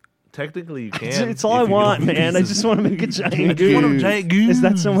fun. Technically, you can. It's all I if you want, don't man. I use just it. want to make a giant I just want a goose. giant goose. Is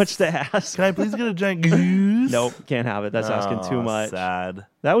that so much to ask? Can I please get a giant goose? Nope, can't have it. That's asking too Oh, much. Sad.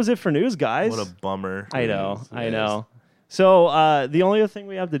 That was it for news, guys. What a bummer. I know, I Yes. know. So the only other thing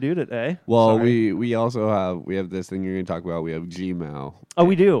we have to do today. Well, Sorry. we also have this thing you're going to talk about. We have Gmail. Oh,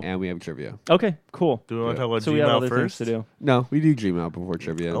 we do. And we have trivia. Okay, cool. Do we want to talk about So we have Gmail other first? things to do. No, we do Gmail before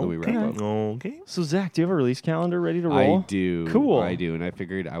trivia, and then we wrap up. Okay. So Zach, do you have a release calendar ready to roll? I do. Cool. I do. And I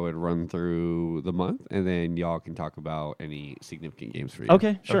figured I would run through the month, and then y'all can talk about any significant games for you.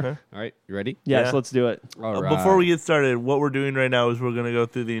 Okay, sure. Okay. All right. You ready? Yes, Yeah. let's do it. All right. Before we get started, what we're doing right now is we're going to go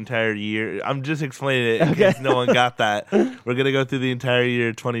through the entire year. I'm just explaining it in Okay. case no one got that. We're going to go through the entire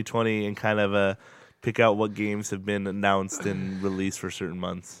year 2020 and kind of pick out what games have been announced and released for certain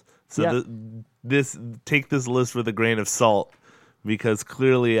months. So Yeah. take this list with a grain of salt, because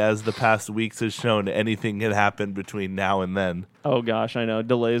clearly, as the past weeks has shown, anything can happen between now and then. Oh gosh, I know.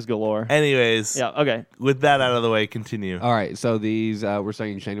 Delays galore. Anyways, Yeah, okay. with that out of the way, continue. All right, so these we're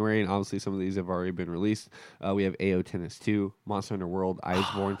starting in January, and obviously some of these have already been released. We have AO Tennis 2, Monster Hunter World,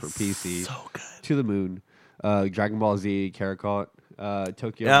 Iceborne for PC, So good. To the Moon, Dragon Ball Z, Kakarot,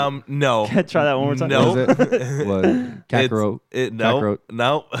 Tokyo. No. Try that one more time. No. What was it? What? Kakarot. No.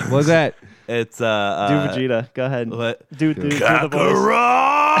 No. What was that? It's Do Vegeta. Go ahead. What? Do the voice.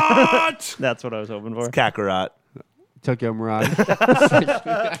 Kakarot. That's what I was hoping for. Kakarot. Tokyo Mirage.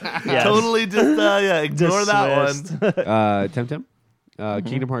 Yes. Totally just ignore that Dismissed. one. Temtem.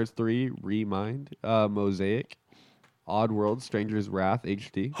 Kingdom Hearts 3, Remind. Mosaic. Odd World, Stranger's Wrath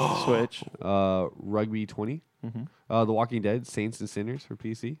HD. Switch. Rugby 20. Mm-hmm. The Walking Dead, Saints and Sinners for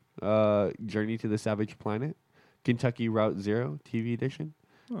PC. Journey to the Savage Planet. Kentucky Route Zero, TV edition.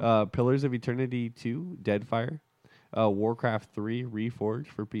 Pillars of Eternity 2, Deadfire. Warcraft 3, Reforged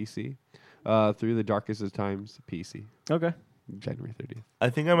for PC. Through the Darkest of Times, PC. Okay. January 30th. I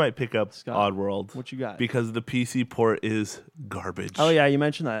think I might pick up Scott, Oddworld. What you got? Because the PC port is garbage. Oh yeah, you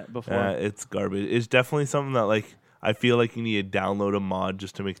mentioned that before. It's garbage. It's definitely something that I feel like you need to download a mod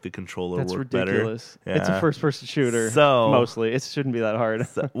just to make the controller That's work ridiculous. better. It's a first-person shooter. So- mostly, it shouldn't be that hard.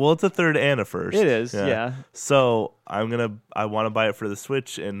 Well, it's a third and a first. It is, yeah. So I want to buy it for the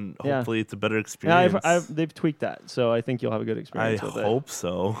Switch, and Yeah. hopefully it's a better Yeah, experience. they've tweaked that, so I think you'll have a good I experience with it. hope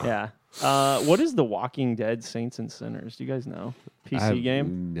so. Yeah. What is The Walking Dead Saints and Sinners? Do you guys know? I PC have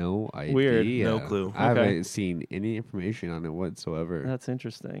game? No idea. Weird. No clue. I Okay. haven't seen any information on it whatsoever. That's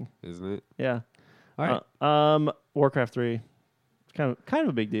interesting. Isn't it? Yeah. All right. Warcraft 3. It's kind of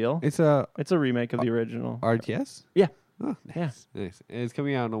a big deal. It's a It's a remake of the original. RTS? Yeah. Oh, nice. Nice. And it's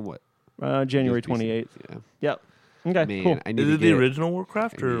coming out on what? January USB. 28th. Yeah. Yep. Okay, Man, cool. I need Is to it the get original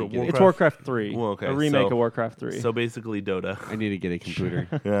Warcraft I need or to get it. Warcraft? It's Warcraft 3. Well, okay, A remake so- of Warcraft 3. So basically Dota. I need to get a computer.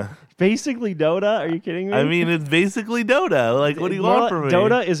 Yeah. Basically Dota? Are you kidding me? I mean, it's basically Dota. Like, what do you More want like- from me?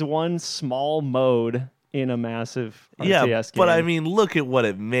 Dota is one small mode in a massive RTS Yeah, game. but I mean, look at what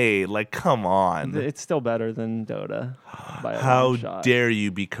it made. Like, come on. It's still better than Dota by a How long shot. dare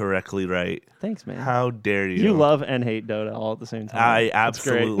you be correctly right? Thanks, man. How dare you? You love and hate Dota all at the same time. I It's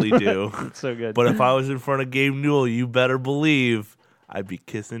great. absolutely do. It's so good. But if I was in front of Gabe Newell, you better believe I'd be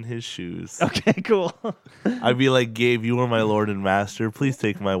kissing his shoes. Okay, cool. I'd be like, Gabe, you are my lord and master. Please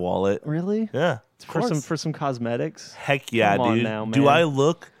take my wallet. Really? Yeah, of For course. some cosmetics? Heck yeah, Come on dude. now, Do man. I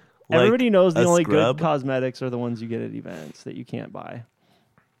look like Everybody knows the a only scrub? good cosmetics are the ones you get at events that you can't buy.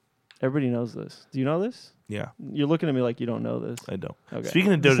 Everybody knows this. Do you know this? Yeah, You're looking at me like you don't know this. I don't. Okay.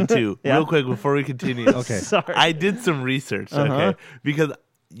 Speaking of Dota 2, Yeah. real quick before we continue. Okay. Sorry. I did some research, Uh-huh. okay? Because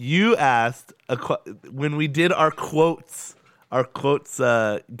you asked when we did our quotes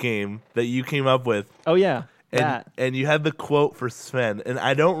game that you came up with, Oh yeah, and, that. and you had the quote for Sven, and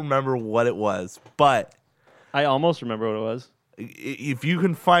I don't remember what it was, but I almost remember what it was. if you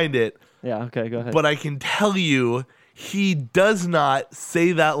can find it, Yeah. Okay. Go ahead. but I can tell you he does not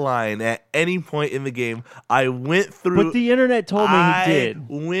say that line at any point in the game. I went through. But the internet told me I he did,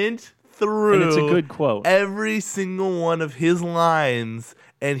 went through. and it's a good quote. Every single one of his lines,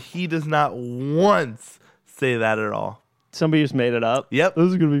 and he does not once say that at all. Somebody just made it up. Yep. This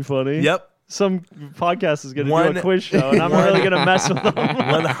is gonna be funny. Yep. Some podcast is gonna do One- a quiz show, and I'm really gonna mess with them.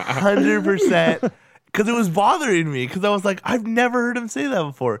 100% because it was bothering me. Because I was like, I've never heard him say that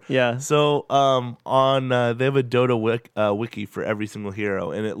before. Yeah. So on they have a Dota wiki for every single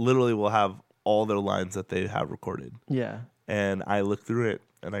hero, and it literally will have all their lines that they have recorded. Yeah. And I looked through it,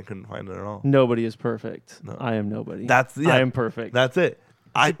 and I couldn't find it at all. Nobody is perfect. No. I am nobody. I am perfect. That's it.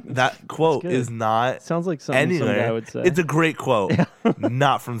 That quote good. is not Sounds like something some anywhere. guy would say. It's a great quote,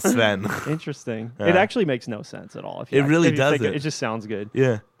 not from Sven. Interesting. Yeah. It actually makes no sense at all. It really if you think doesn't. It just sounds good.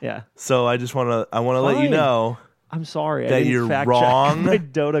 Yeah. Yeah. So I just want to let you Fine. know I'm sorry. that I didn't you're fact wrong. check my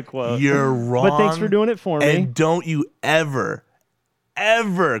Dota quote. You're wrong. But thanks for doing it for me. And don't you ever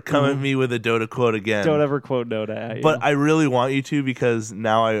come at me with a Dota quote again. Don't ever quote Dota at you. But I really want you to, because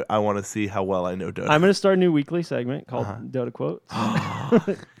now I want to see how well I know Dota. I'm going to start a new weekly segment called Dota Quotes.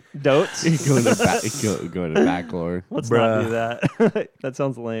 Dotes. Go to backlore. Let's Bruh. not do that. That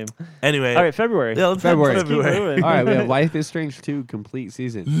sounds lame. Anyway. All right, February. Yeah, let's February. Let's keep moving. All right, we have Life is Strange 2 complete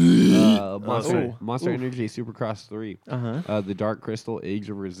season. Okay. Monster Energy Supercross 3. Uh-huh. The Dark Crystal Age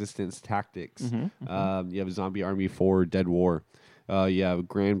of Resistance Tactics. Mm-hmm, You have Zombie Army 4 Dead War. You have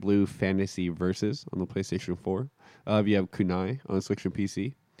Grand Blue Fantasy Versus on the PlayStation 4. You have Kunai on the Switch and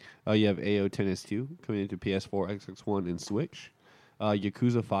PC. You have AO Tennis 2 coming into PS4, Xbox One, and Switch.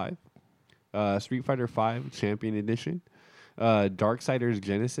 Yakuza 5. Street Fighter 5 Champion Edition. Darksiders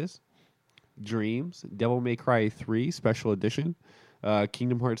Genesis. Dreams. Devil May Cry 3 Special Edition.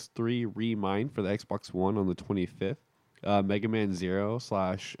 Kingdom Hearts 3 Remind for the Xbox One on the 25th. Mega Man 0 /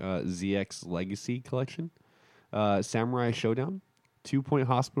 ZX Legacy Collection. Samurai Showdown. 2 Point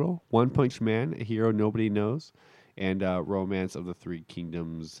Hospital. One Punch Man, A Hero Nobody Knows. And Romance of the Three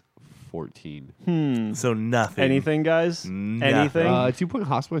Kingdoms 14. So nothing. Anything, guys? Nothing. Anything? 2 Point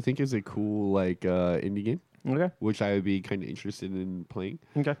Hospital, I think, is a cool indie game, Okay. which I would be kind of interested in playing.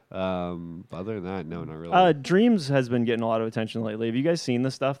 Okay. But other than that, no, not really. Dreams has been getting a lot of attention lately. Have you guys seen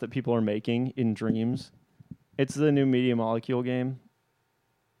the stuff that people are making in Dreams? It's the new Media Molecule game.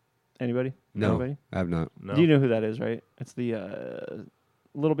 Anybody? No, Anybody? I have not. No. Do you know who that is, right? It's the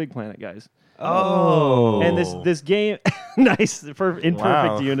Little Big Planet guys. Oh. And this game, nice, in perfect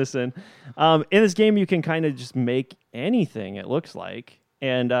Wow. unison. In this game, you can kind of just make anything, it looks like.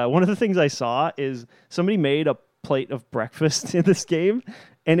 And one of the things I saw is somebody made a plate of breakfast in this game,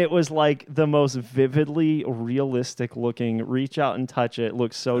 and it was like the most vividly realistic looking, reach out and touch it,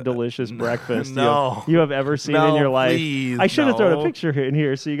 looks so delicious breakfast No. you have ever seen in No, your life. please, I should have thrown a no. picture in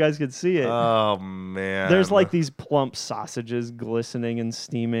here so you guys could see it. Oh man. There's like these plump sausages glistening and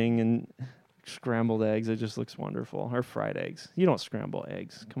steaming and scrambled eggs. It just looks wonderful. Or fried eggs. You don't scramble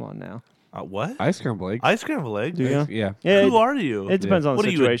eggs. Come on now. What? I scramble eggs. I scramble eggs. Do you? Yeah. Yeah, Who are you? it depends on What the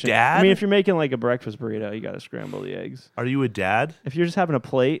are you, a situation. dad? I mean, if you're making like a breakfast burrito, you got to scramble the eggs. Are you a dad? If you're just having a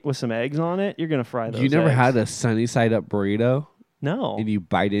plate with some eggs on it, you're gonna fry those. You never eggs. had a sunny side up burrito No. and you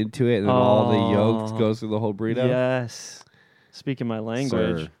bite into it and then all the yolks Oh. goes through the whole burrito? Yes. Speaking my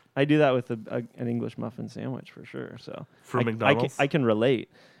language, Sir. I do that with an English muffin sandwich for sure. So For I McDonald's? I can relate.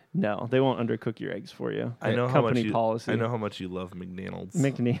 No, they won't undercook your eggs for you. I know how much Company you. policy. I know how much you love McDonald's.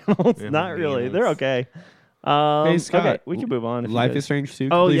 McDonald's, Yeah, not really. McDonald's. They're okay. Hey, Scott, okay, we can move on. If you Life guys- is Strange 2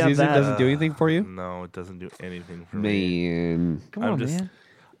 Oh, complete yeah, season that. doesn't do anything for you? No, it doesn't do anything for me. Man. Come I'm on, just- man.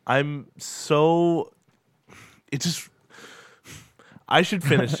 I'm so. It just. I should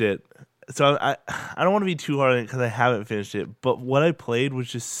finish it. So I don't want to be too hard on it because I haven't finished it. But what I played was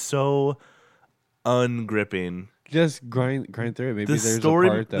just so ungripping. Just grind through it. Maybe The there's story,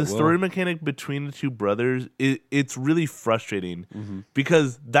 a part that the story will. mechanic between the two brothers, it's really frustrating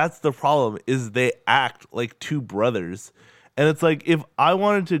because that's the problem. Is they act like two brothers, and it's like if I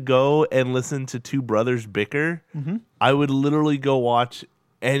wanted to go and listen to two brothers bicker, I would literally go watch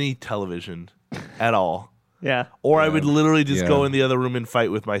any television at all. Yeah. Or I would literally just Yeah. go in the other room and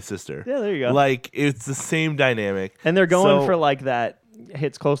fight with my sister. Yeah, there you go. Like it's the same dynamic. And they're going So- for like that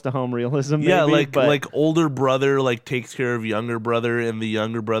hits close to home realism. Yeah, maybe, but like older brother like takes care of younger brother, and the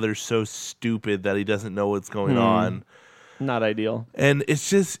younger brother's so stupid that he doesn't know what's going on. not ideal. And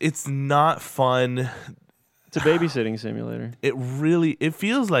it's not fun. It's a babysitting simulator. It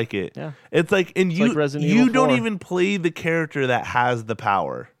feels like it. Yeah. It's like and you like Resident you Evil don't 4. even play the character that has the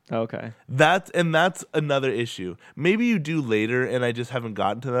power. Okay. That's another issue. Maybe you do later and I just haven't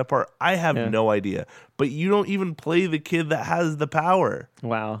gotten to that part. I have Yeah. no idea. But you don't even play the kid that has the power.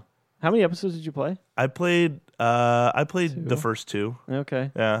 Wow. How many episodes did you play? I played the Two? first two.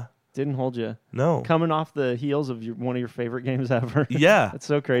 Okay. Yeah. Didn't hold you. No. Coming off the heels of one of your favorite games ever. Yeah. That's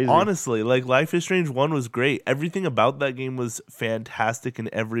so crazy. Honestly, like Life is Strange 1 was great. Everything about that game was fantastic in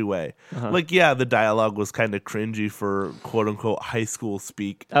every way. Like, yeah, the dialogue was kind of cringy for quote unquote high school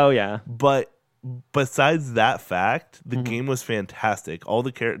speak, Oh yeah. but besides that fact, the game was fantastic. All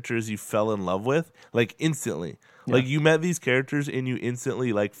the characters you fell in love with, like instantly. Yeah. Like you met these characters and you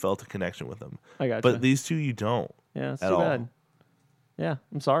instantly like felt a connection with them. I gotcha. But these two you don't. Yeah, it's at too all. bad. Yeah,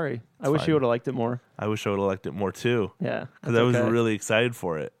 I'm sorry. I wish fine. you would have liked it more. I wish I would have liked it more too. Yeah. Because that's I was okay. really excited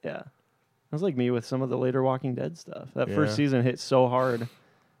for it. Yeah. It was like me with some of the later Walking Dead stuff. That Yeah. first season hit so hard,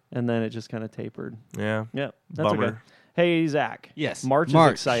 and then it just kind of tapered. Yeah. Yeah, that's Bummer. okay. Hey, Zach. Yes. March is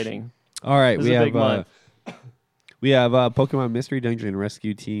March. exciting. All right, This we is a have big month. we have Pokemon Mystery Dungeon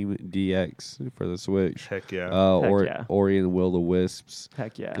Rescue Team DX for the Switch. Heck yeah. Or yeah. Ori and the Will of the Wisps.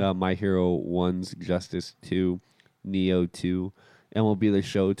 Heck yeah. My Hero 1's Justice 2, Neo 2, MLB The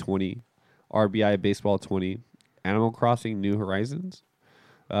Show 20, RBI Baseball 20, Animal Crossing New Horizons,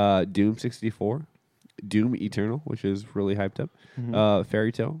 Doom 64, Doom Eternal, which is really hyped up,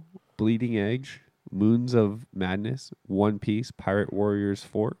 Fairy Tale, Bleeding Edge, Moons of Madness, One Piece, Pirate Warriors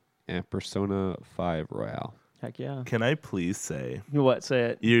 4, and Persona 5 Royale. Heck yeah. Can I please say, What? Say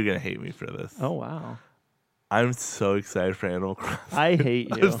it. you're going to hate me for this. Oh, wow. I'm so excited for Animal Crossing. I hate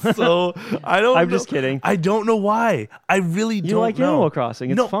you. So I don't. I'm know- just kidding. I don't know why. I really You don't like know. Animal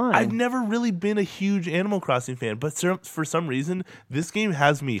Crossing. It's no, fun. I've never really been a huge Animal Crossing fan, but for some reason, this game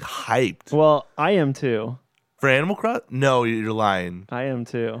has me hyped. Well, I am too. For Animal Crossing? No, you're lying. I am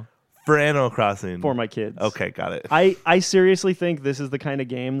too. For Animal Crossing. For my kids. Okay, got it. I seriously think this is the kind of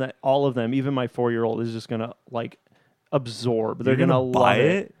game that all of them, even my 4-year-old, is just gonna like absorb. They're You're gonna love buy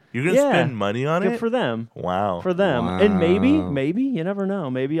it. You're gonna Yeah. spend money on Good it for them. Wow. For them. And Wow. maybe, you never know.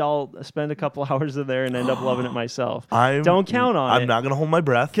 Maybe I'll spend a couple hours in there and end up loving it myself. I'm, Don't count on it. I'm not gonna hold my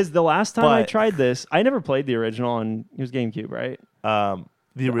breath. Because the last time I But- tried this, I never played the original on it was GameCube, right?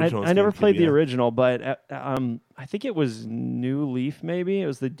 The original. I never GameCube, played the yeah. original, but I think it was New Leaf. Maybe it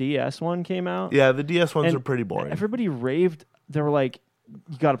was the DS one came out. Yeah, the DS ones And are pretty boring. Everybody raved. They were like,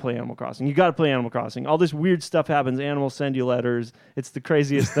 "You got to play Animal Crossing. You got to play Animal Crossing. All this weird stuff happens. Animals send you letters. It's the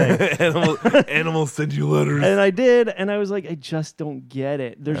craziest thing." Animals send you letters. And I did, and I was like, I just don't get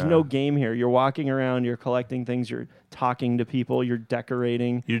it. There's no game here. You're walking around, you're collecting things, you're talking to people, you're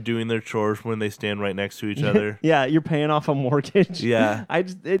decorating. You're doing their chores when they stand right next to each other. Yeah, you're paying off a mortgage. Yeah.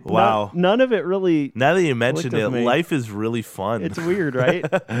 Wow. None of it really. Now that you mention Clicked it, with me. life is really fun. It's weird, right?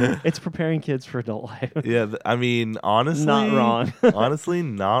 It's preparing kids for adult life. Yeah, I mean, honestly, Not wrong. honestly,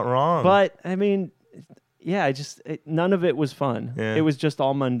 not wrong. But I mean, yeah, none of it was fun. Yeah. It was just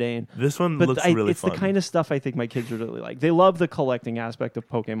all mundane. this one But looks really it's fun. the kind of stuff I think my kids would really like. They love the collecting aspect of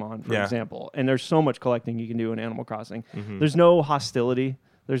Pokemon, for Yeah. example. And there's so much collecting you can do in Animal Crossing. Mm-hmm. There's no hostility.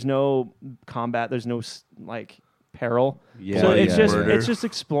 There's no combat. There's no like peril. Yeah, So it's yeah, just yeah. Murder. it's just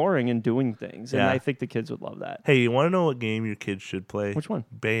exploring and doing things. And Yeah. I think the kids would love that. Hey, you want to know what game your kids should play? Which one?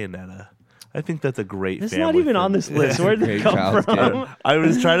 Bayonetta. I think that's a great. It's family not even thing. on this list. Where did it Great come child's from? I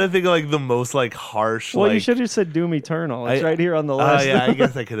was trying to think of like the most like harsh. Well, like, you should have said Doom Eternal. It's I- right here on the Oh list. yeah, I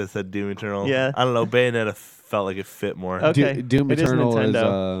guess I could have said Doom Eternal. Yeah. I don't know. Bayonetta felt like it fit more. Okay. Doom It is Eternal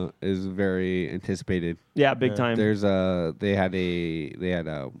Nintendo. is very anticipated. Yeah, big time. There's they had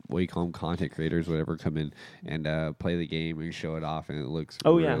what do you call them, content creators, whatever, come in and play the game and show it off, and it looks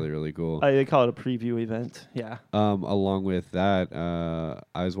Oh, yeah. really really cool. They call it a preview event. Yeah. Along with that,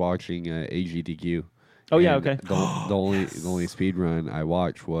 I was watching AGDQ. Oh, yeah, and okay. The only speed run I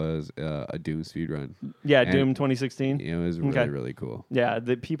watched was a Doom speed run. Yeah, And Doom 2016. It was Okay. really really cool. Yeah,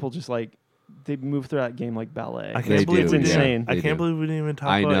 the people just like they move through that game like ballet. I They can't believe do, we it's didn't. insane. I They can't do. believe we didn't even talk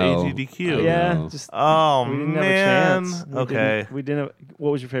I about know. AGDQ. I Yeah, know. just Oh we didn't man. have a chance. Okay. We didn't.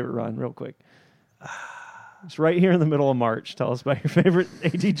 What was your favorite run, real quick? It's right here in the middle of March. Tell us about your favorite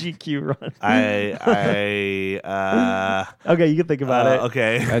ADGQ run. Okay, you can think about it.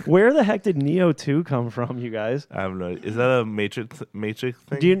 Okay. Where the heck did Neo 2 come from, you guys? I have no. Is that a Matrix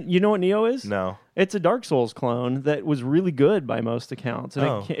thing? Do you know what Neo is? No. It's a Dark Souls clone that was really good by most accounts. And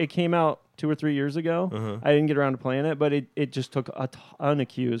Oh. it came out 2 or 3 years ago. I didn't get around to playing it, but it just took a ton of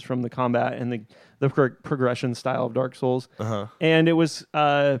cues from the combat and the progression style of Dark Souls. And it was,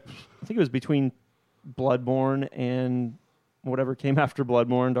 I think it was between Bloodborne and whatever came after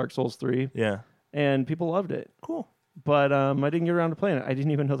Bloodborne, Dark Souls 3. Yeah. And people loved it. Cool. But I didn't get around to playing it. I didn't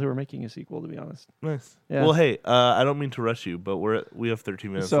even know they were making a sequel, to be honest. Nice. Yeah. Well, hey, I don't mean to rush you, but we have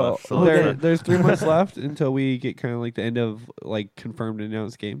 13 minutes left. So there, let's- there's 3 months left until we get kind of like the end of like confirmed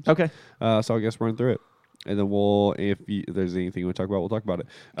announced games. Okay. So I guess run through it. And then if there's anything we talk about, we'll talk about it.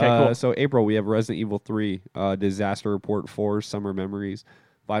 Okay, cool. So April, we have Resident Evil 3, Disaster Report 4, Summer Memories,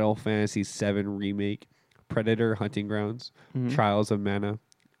 Final Fantasy 7 Remake, Predator Hunting Grounds, Mm-hmm. Trials of Mana,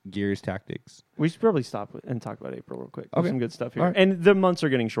 Gears Tactics. We should probably stop and talk about April real quick. There's Okay. some good stuff here. All right. And the months are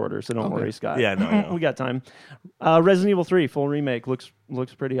getting shorter, so don't Okay. worry, Scott. Yeah, no, I know. We got time. Resident Evil 3 full remake looks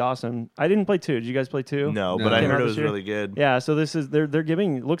pretty awesome. I didn't play 2. Did you guys play 2? No, No. but I Came heard out it this was year? really good. Yeah, so this is they're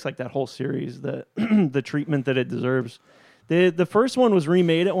giving, it looks like that whole series the the treatment that it deserves. The first one was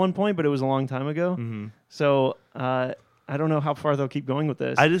remade at one point, but it was a long time ago. Mm-hmm. So I don't know how far they'll keep going with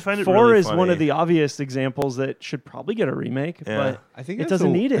this. I just find it 4 really is one funny. of the obvious examples that should probably get a remake, Yeah. but I think it that's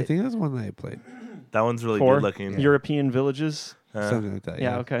doesn't need I it. think that's one that I played. That one's really 4 good looking. European villages. Something like that.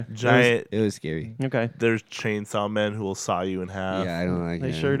 Yeah, okay. Giant. It was scary. Okay. There's chainsaw men who will saw you in half. Yeah, I don't like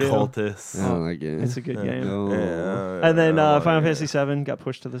They it. sure do. Cultists. I don't like it. It's a good game. No. Yeah, And then I Final don't like Fantasy it. VII got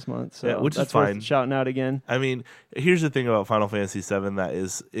pushed to this month, so Yeah, which is that's worth fine. shouting out again. I mean, here's the thing about Final Fantasy VII that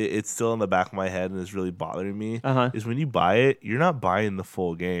is, it's still in the back of my head and is really bothering me. Is when you buy it, you're not buying the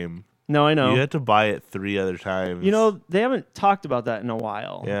full game. No, I know. You have to buy it 3 other times. You know, they haven't talked about that in a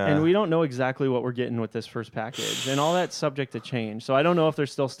while. Yeah. And we don't know exactly what we're getting with this first package. And all that's subject to change. So I don't know if they're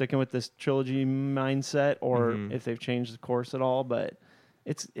still sticking with this trilogy mindset or if they've changed the course at all, but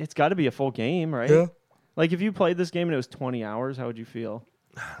it's got to be a full game, right? Yeah. Like if you played this game and it was 20 hours, how would you feel?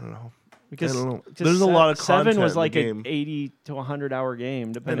 I don't know. Because I don't know. 'cause There's a lot of 7 content was in the like game. an 80 to 100 hour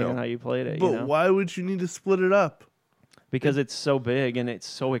game, depending know. on how you played it. But you know? why would you need to split it up? Because it's so big and it's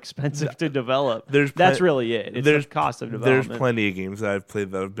so expensive to develop. There's That's plen- really it. It's there's the cost of There's development. plenty of games that I've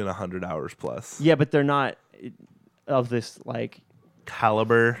played that have been 100 hours plus. Yeah, but they're not of this, like,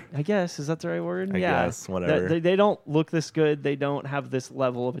 Caliber. I guess, is that the right word? I yeah. guess, whatever. They don't look this good. They don't have this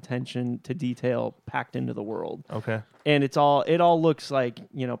level of attention to detail packed into the world. Okay. And it all looks like,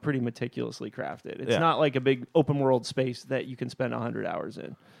 pretty meticulously crafted. It's Yeah. not like a big open world space that you can spend 100 hours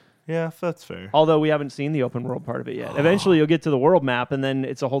in. Yeah, that's fair. Although we haven't seen the open world part of it yet. Eventually you'll get to the world map and then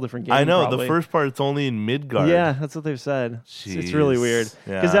it's a whole different game. I know probably. the first part's only in Midgard. Yeah, that's what they've said. It's really Jeez. weird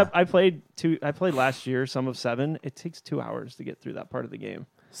because Yeah. I played last year some of 7. It takes 2 hours to get through that part of the game.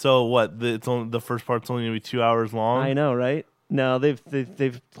 So what? The first part's only gonna be 2 hours long. I know, right? No,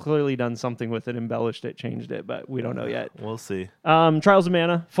 they've clearly done something with it, embellished it, changed it, but we don't know yet. We'll see. Trials of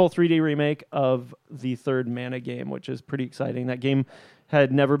Mana, full 3D remake of the third Mana game, which is pretty exciting. That game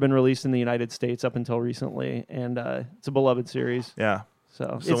had never been released in the United States up until recently, and it's a beloved series. Yeah.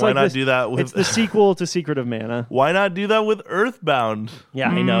 So So it's why like not this- do that with? It's the sequel to Secret of Mana. Why not do that with Earthbound? Yeah,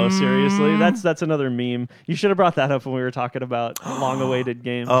 I know. Seriously, that's another meme. You should have brought that up when we were talking about long-awaited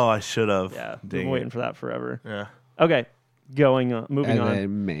games. Oh, I should have. yeah, Dang been it. waiting for that forever. Yeah. Okay, moving And on.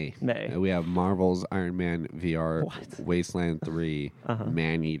 then May. We have Marvel's Iron Man VR, Wasteland 3,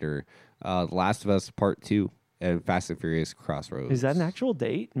 Maneater, The Last of Us Part 2, and Fast and Furious Crossroads. Is that an actual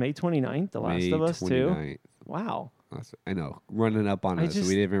date? May 29th, The Last May of Us 29th. 2? Wow. I know, running up on us, so we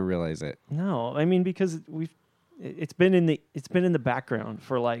didn't even realize it. No, I mean because it's been in the background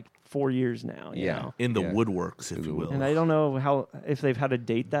for like 4 years now. You know? In the Yeah. woodworks, if you will. And I don't know if they've had a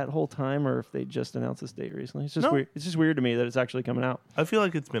date that whole time or if they just announced this date recently. It's just No. weird. It's just weird to me that it's actually coming out. I feel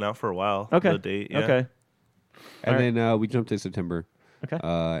like it's been out for a while. Okay. The date. Yeah. Okay. And All right. then we jumped to September. Okay.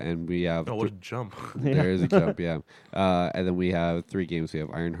 And we have Oh, what a jump! there is a jump, yeah. And then we have 3 games. We have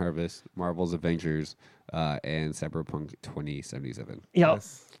Iron Harvest, Marvel's Avengers, and Cyberpunk 2077. Yep.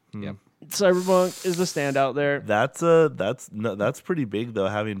 Yes. Yep. Cyberpunk is the standout there. That's pretty big though.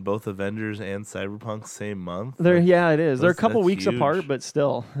 Having both Avengers and Cyberpunk same month. It is. They're a that's- couple that's weeks huge. apart, but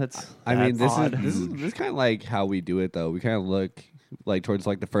still, that's. I mean, that's this odd. is kind of like how we do it, though. We kind of look like towards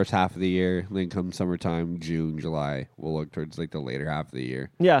like the first half of the year, then come summertime, June, July, we'll look towards like the later half of the year,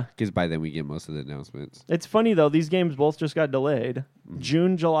 Yeah, because by then we get most of the announcements. it's funny though. These games both just got delayed.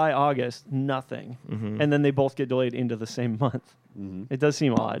 June, July, August, nothing, and then they both get delayed into the same month. It does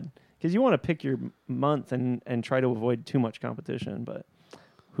seem odd because you want to pick your month and try to avoid too much competition, but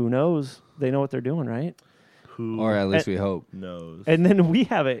who knows? They know what they're doing, right? Who Or at least we hope. knows? And then we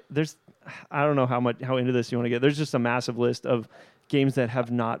have it. I don't know how into this you want to get. There's just a massive list of games that have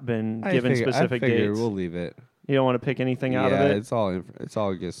not been given specific dates. We'll leave it. You don't want to pick anything out of Yeah, it. it's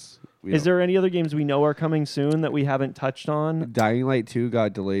all just. Is there any other games we know are coming soon that we haven't touched on? Dying Light 2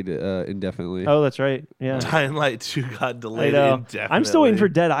 got delayed indefinitely. Oh, that's right. Yeah. Dying Light 2 got I delayed know. indefinitely. I'm still waiting for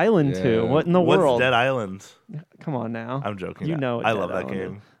Dead Island Yeah. 2. What in the What's world? Dead Island? Come on now. I'm joking. You know what I Dead love that Island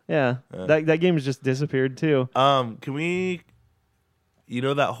game. is. Yeah. That game has just disappeared too. Can we? You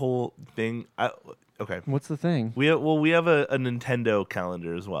know that whole thing. Okay. What's the thing? We have a Nintendo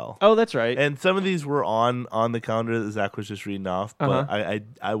calendar as well. Oh, that's right. And some of these were on the calendar that Zach was just reading off, but Uh-huh.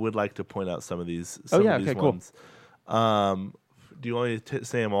 I would like to point out some of these. Yeah, of these okay, cool. ones. Do you want me to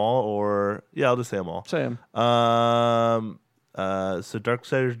say them all, or yeah, I'll just say them all. Sam. So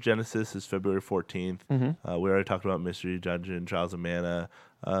Darksiders Genesis is February 14th. Mm-hmm. We already talked about Mystery Dungeon, Trials of Mana.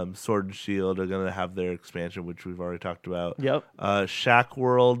 Sword and Shield are going to have their expansion, which we've already talked about. Yep. Shack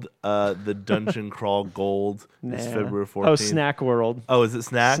World, the Dungeon Crawl Gold is February 14th. Oh, Snack World. Oh, is it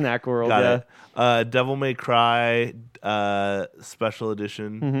Snack? Snack World, Got it. Devil May Cry Special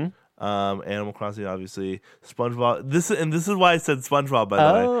Edition. Mm-hmm. Animal Crossing, obviously. SpongeBob. This is why I said SpongeBob, by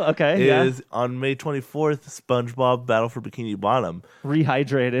the way. Oh, okay. Is on May 24th, SpongeBob Battle for Bikini Bottom.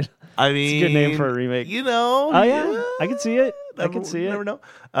 Rehydrated. I mean, it's a good name for a remake. You know. Oh, yeah. I can see it. I can see it. Never know.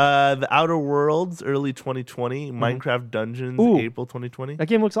 The Outer Worlds, early 2020. Minecraft Dungeons, April 2020. That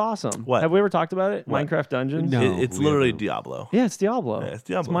game looks awesome. What? Have we ever talked about it? What? Minecraft Dungeons? No. It's we literally haven't. Diablo. Yeah, it's Diablo. Yeah, it's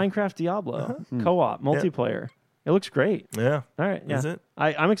Diablo. It's Minecraft Diablo. Co-op, multiplayer. It looks great. Yeah. All right. Yeah. Is it?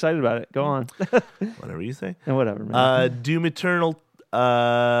 I'm excited about it. Go on. Whatever you say. And whatever, man. Doom Eternal,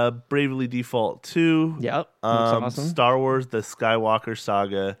 Bravely Default 2. Yep. Looks awesome. Star Wars, the Skywalker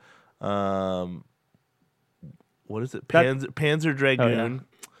Saga. What is it? Panzer Dragoon.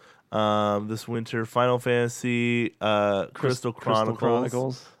 This winter, Final Fantasy, Crystal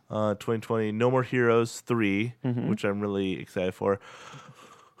Chronicles. 2020. No More Heroes 3, which I'm really excited for.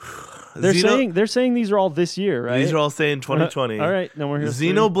 They're saying these are all this year, right? These are all saying 2020. All right, No More Heroes 3.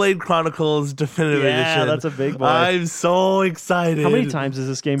 Xenoblade Chronicles Definitive Edition. Yeah, that's a big boy. I'm so excited. How many times has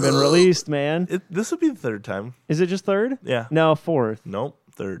this game been released, man? This will be the third time. Is it just third? Yeah. No, fourth. Nope,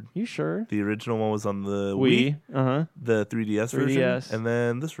 third. You sure? The original one was on the Wii. Uh-huh. the 3DS version, and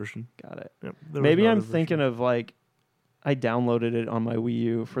then this version. Got it. Yep, there was Maybe no I'm other thinking version. of like I downloaded it on my Wii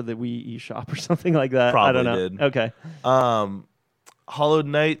U for the Wii eShop or something like that. Probably I don't know. did. Okay. Hollow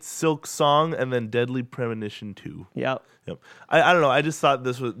Knight, Silk Song, and then Deadly Premonition 2. Yep. Yep. I don't know. I just thought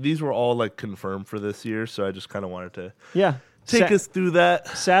these were all like confirmed for this year, so I just kind of wanted to Yeah. take us through that.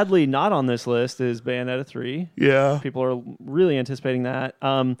 Sadly, not on this list is Bayonetta 3. Yeah. People are really anticipating that.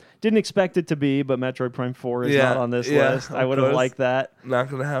 Didn't expect it to be, but Metroid Prime 4 is not on this list. I would have liked that. Not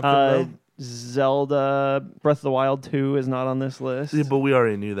gonna happen. Zelda Breath of the Wild 2 is not on this list. Yeah, but we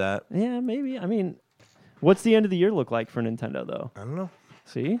already knew that. Yeah, maybe. I mean, what's the end of the year look like for Nintendo, though? I don't know.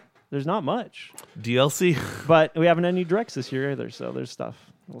 See? There's not much. DLC. But we haven't had any directs this year either, so there's stuff.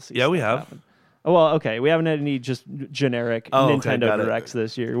 We'll see. Yeah, we have. Happen. Oh, well, okay. We haven't had any just generic okay, Nintendo got it. directs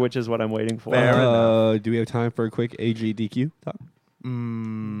this year, which is what I'm waiting for. Do we have time for a quick AGDQ talk?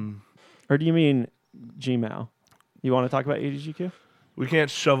 Or do you mean Gmao? You want to talk about AGQ? We can't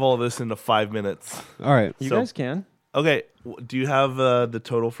shove all this into 5 minutes. All right. You So- guys can. Okay. Do you have the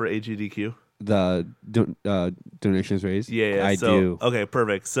total for AGDQ? The donations raised? Yeah, I do. Okay,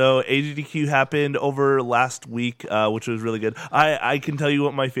 perfect. So AGDQ happened over last week, which was really good. I can tell you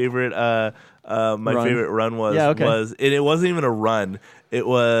what my favorite favorite run was. Yeah, okay. And it wasn't even a run. It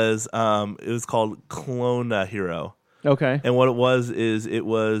was called Clone Hero. Okay. And what it was is it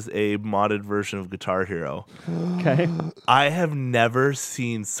was a modded version of Guitar Hero. Okay. I have never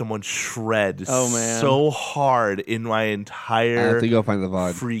seen someone shred man. so hard in my I entire have to go find the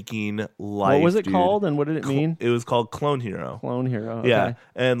VOD. freaking life. What was it dude. called and what did it mean? It was called Clone Hero. Clone Hero. Okay. Yeah,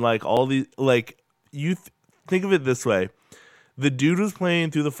 and like all these, like think of it this way: the dude was playing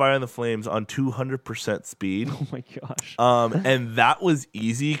Through the Fire and the Flames on 200% speed. Oh my gosh. And that was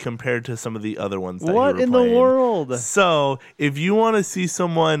easy compared to some of the other ones that What you were in playing. the world? So if you want to see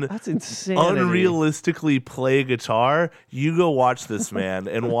someone That's insane. unrealistically play guitar, you go watch this man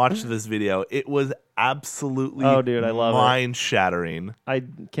and watch this video. It was absolutely dude, I love it. mind-shattering. I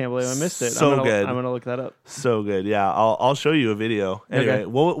can't believe I missed it. So good. I'm gonna look that up. So good. Yeah, I'll show you a video. Anyway, Okay.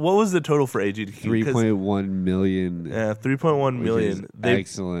 what was the total for AGDQ? 3.1 million. Yeah, 3.1 which million. is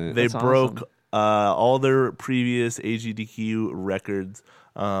excellent. They That's broke awesome. all their previous AGDQ records.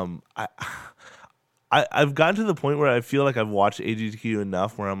 I've gotten to the point where I feel like I've watched AGDQ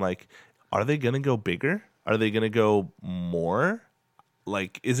enough where I'm like, are they gonna go bigger? Are they gonna go more?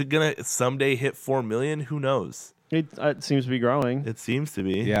 Like, is it gonna someday hit 4 million? Who knows? It seems to be growing. It seems to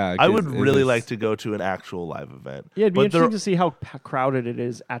be. Yeah, I would 'cause it really was- like to go to an actual live event. Yeah, it'd be But interesting they're- to see how crowded it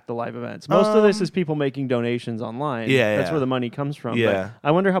is at the live events. Most of this is people making donations online. Yeah, That's yeah. where the money comes from. Yeah. But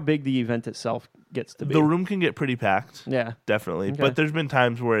I wonder how big the event itself gets to be. The room can get pretty packed. Yeah. Definitely. Okay. But there's been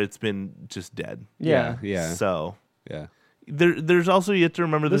times where it's been just dead. Yeah. Yeah. So Yeah. there's also, you have to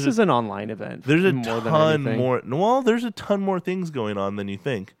remember, This is an online event. there's a more than ton anything. more. Well, there's a ton more things going on than you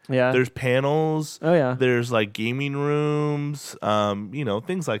think. Yeah. There's panels. Oh, yeah. There's like gaming rooms.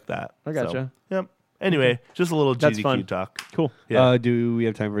 Things like that. I gotcha. So, yep. Anyway, just a little That's GDQ fun. talk. Cool. Yeah. Do we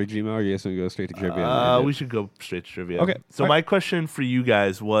have time for a Gmail, or you guys want to go straight to trivia? We should go straight to trivia. Okay. So All my question for you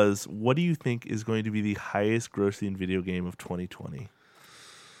guys was, what do you think is going to be the highest grossing video game of 2020?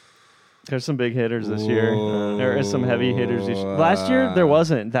 There's some big hitters this year. Whoa. There is some heavy hitters. Last year, there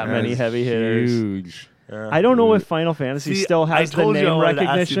wasn't that many heavy hitters. Huge. I don't know if Final Fantasy still has the name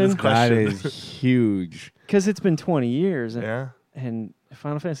recognition. That is huge. Because it's been 20 years. Yeah. And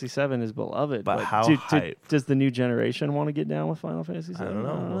Final Fantasy VII is beloved. But how hype? Does the new generation want to get down with Final Fantasy VII? I don't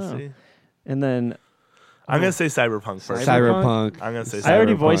know. We'll see. And then... I'm going to say Cyberpunk first. Cyberpunk. I'm going to say Cyberpunk. I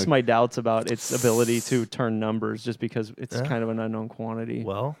already voiced my doubts about its ability to turn numbers just because it's kind of an unknown quantity.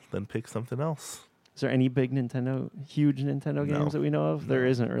 Well, then pick something else. Is there any big huge Nintendo games that we know of? There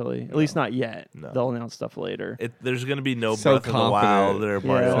isn't really. At least not yet. No. They'll announce stuff later. There's going to be no So Breath of the Wild confident. or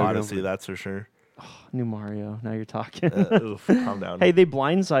Mario Yeah. Odyssey, that's for sure. New Mario. Now you're talking. Oof, calm down. Hey, they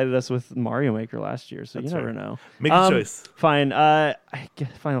blindsided us with Mario Maker last year, so That's you never fair. know. Make a choice. Fine.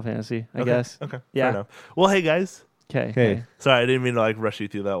 Final Fantasy, I guess. Okay, Yeah. fair enough. Well, hey, guys. Okay. Sorry, I didn't mean to rush you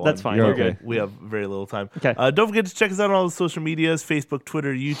through that one. That's fine. You're You're okay. good. We have very little time. Okay. Don't forget to check us out on all the social medias: Facebook,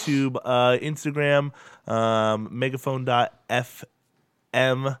 Twitter, YouTube, Instagram,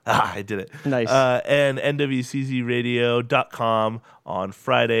 megaphone.fm. I did it. Nice. And nwczradio.com on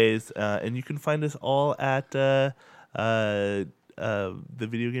Fridays. And you can find us all at the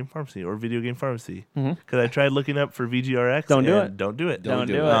Video Game Pharmacy or Video Game Pharmacy. Because I tried looking up for VGRx. Don't do and it. Don't do it. Don't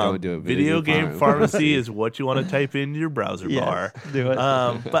do it. Don't do it. Video Game Pharmacy is what you want to type in your browser bar. Do it.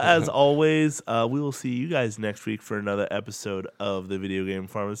 But as always, we will see you guys next week for another episode of the Video Game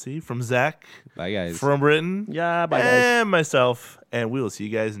Pharmacy. From Zach, Bye, guys. from Britton, Yeah, bye, guys. and myself, and we will see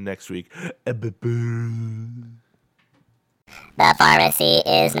you guys next week. The pharmacy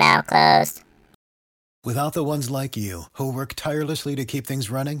is now closed. Without the ones like you, who work tirelessly to keep things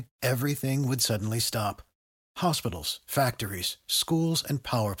running, everything would suddenly stop. Hospitals, factories, schools, and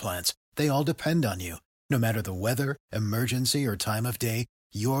power plants, they all depend on you. No matter the weather, emergency, or time of day,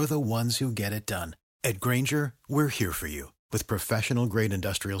 you're the ones who get it done. At Grainger, we're here for you with professional-grade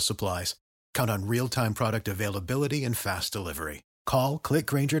industrial supplies. Count on real-time product availability and fast delivery. Call,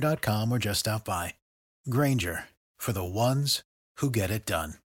 clickgrainger.com, or just stop by. Grainger, for the ones who get it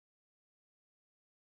done.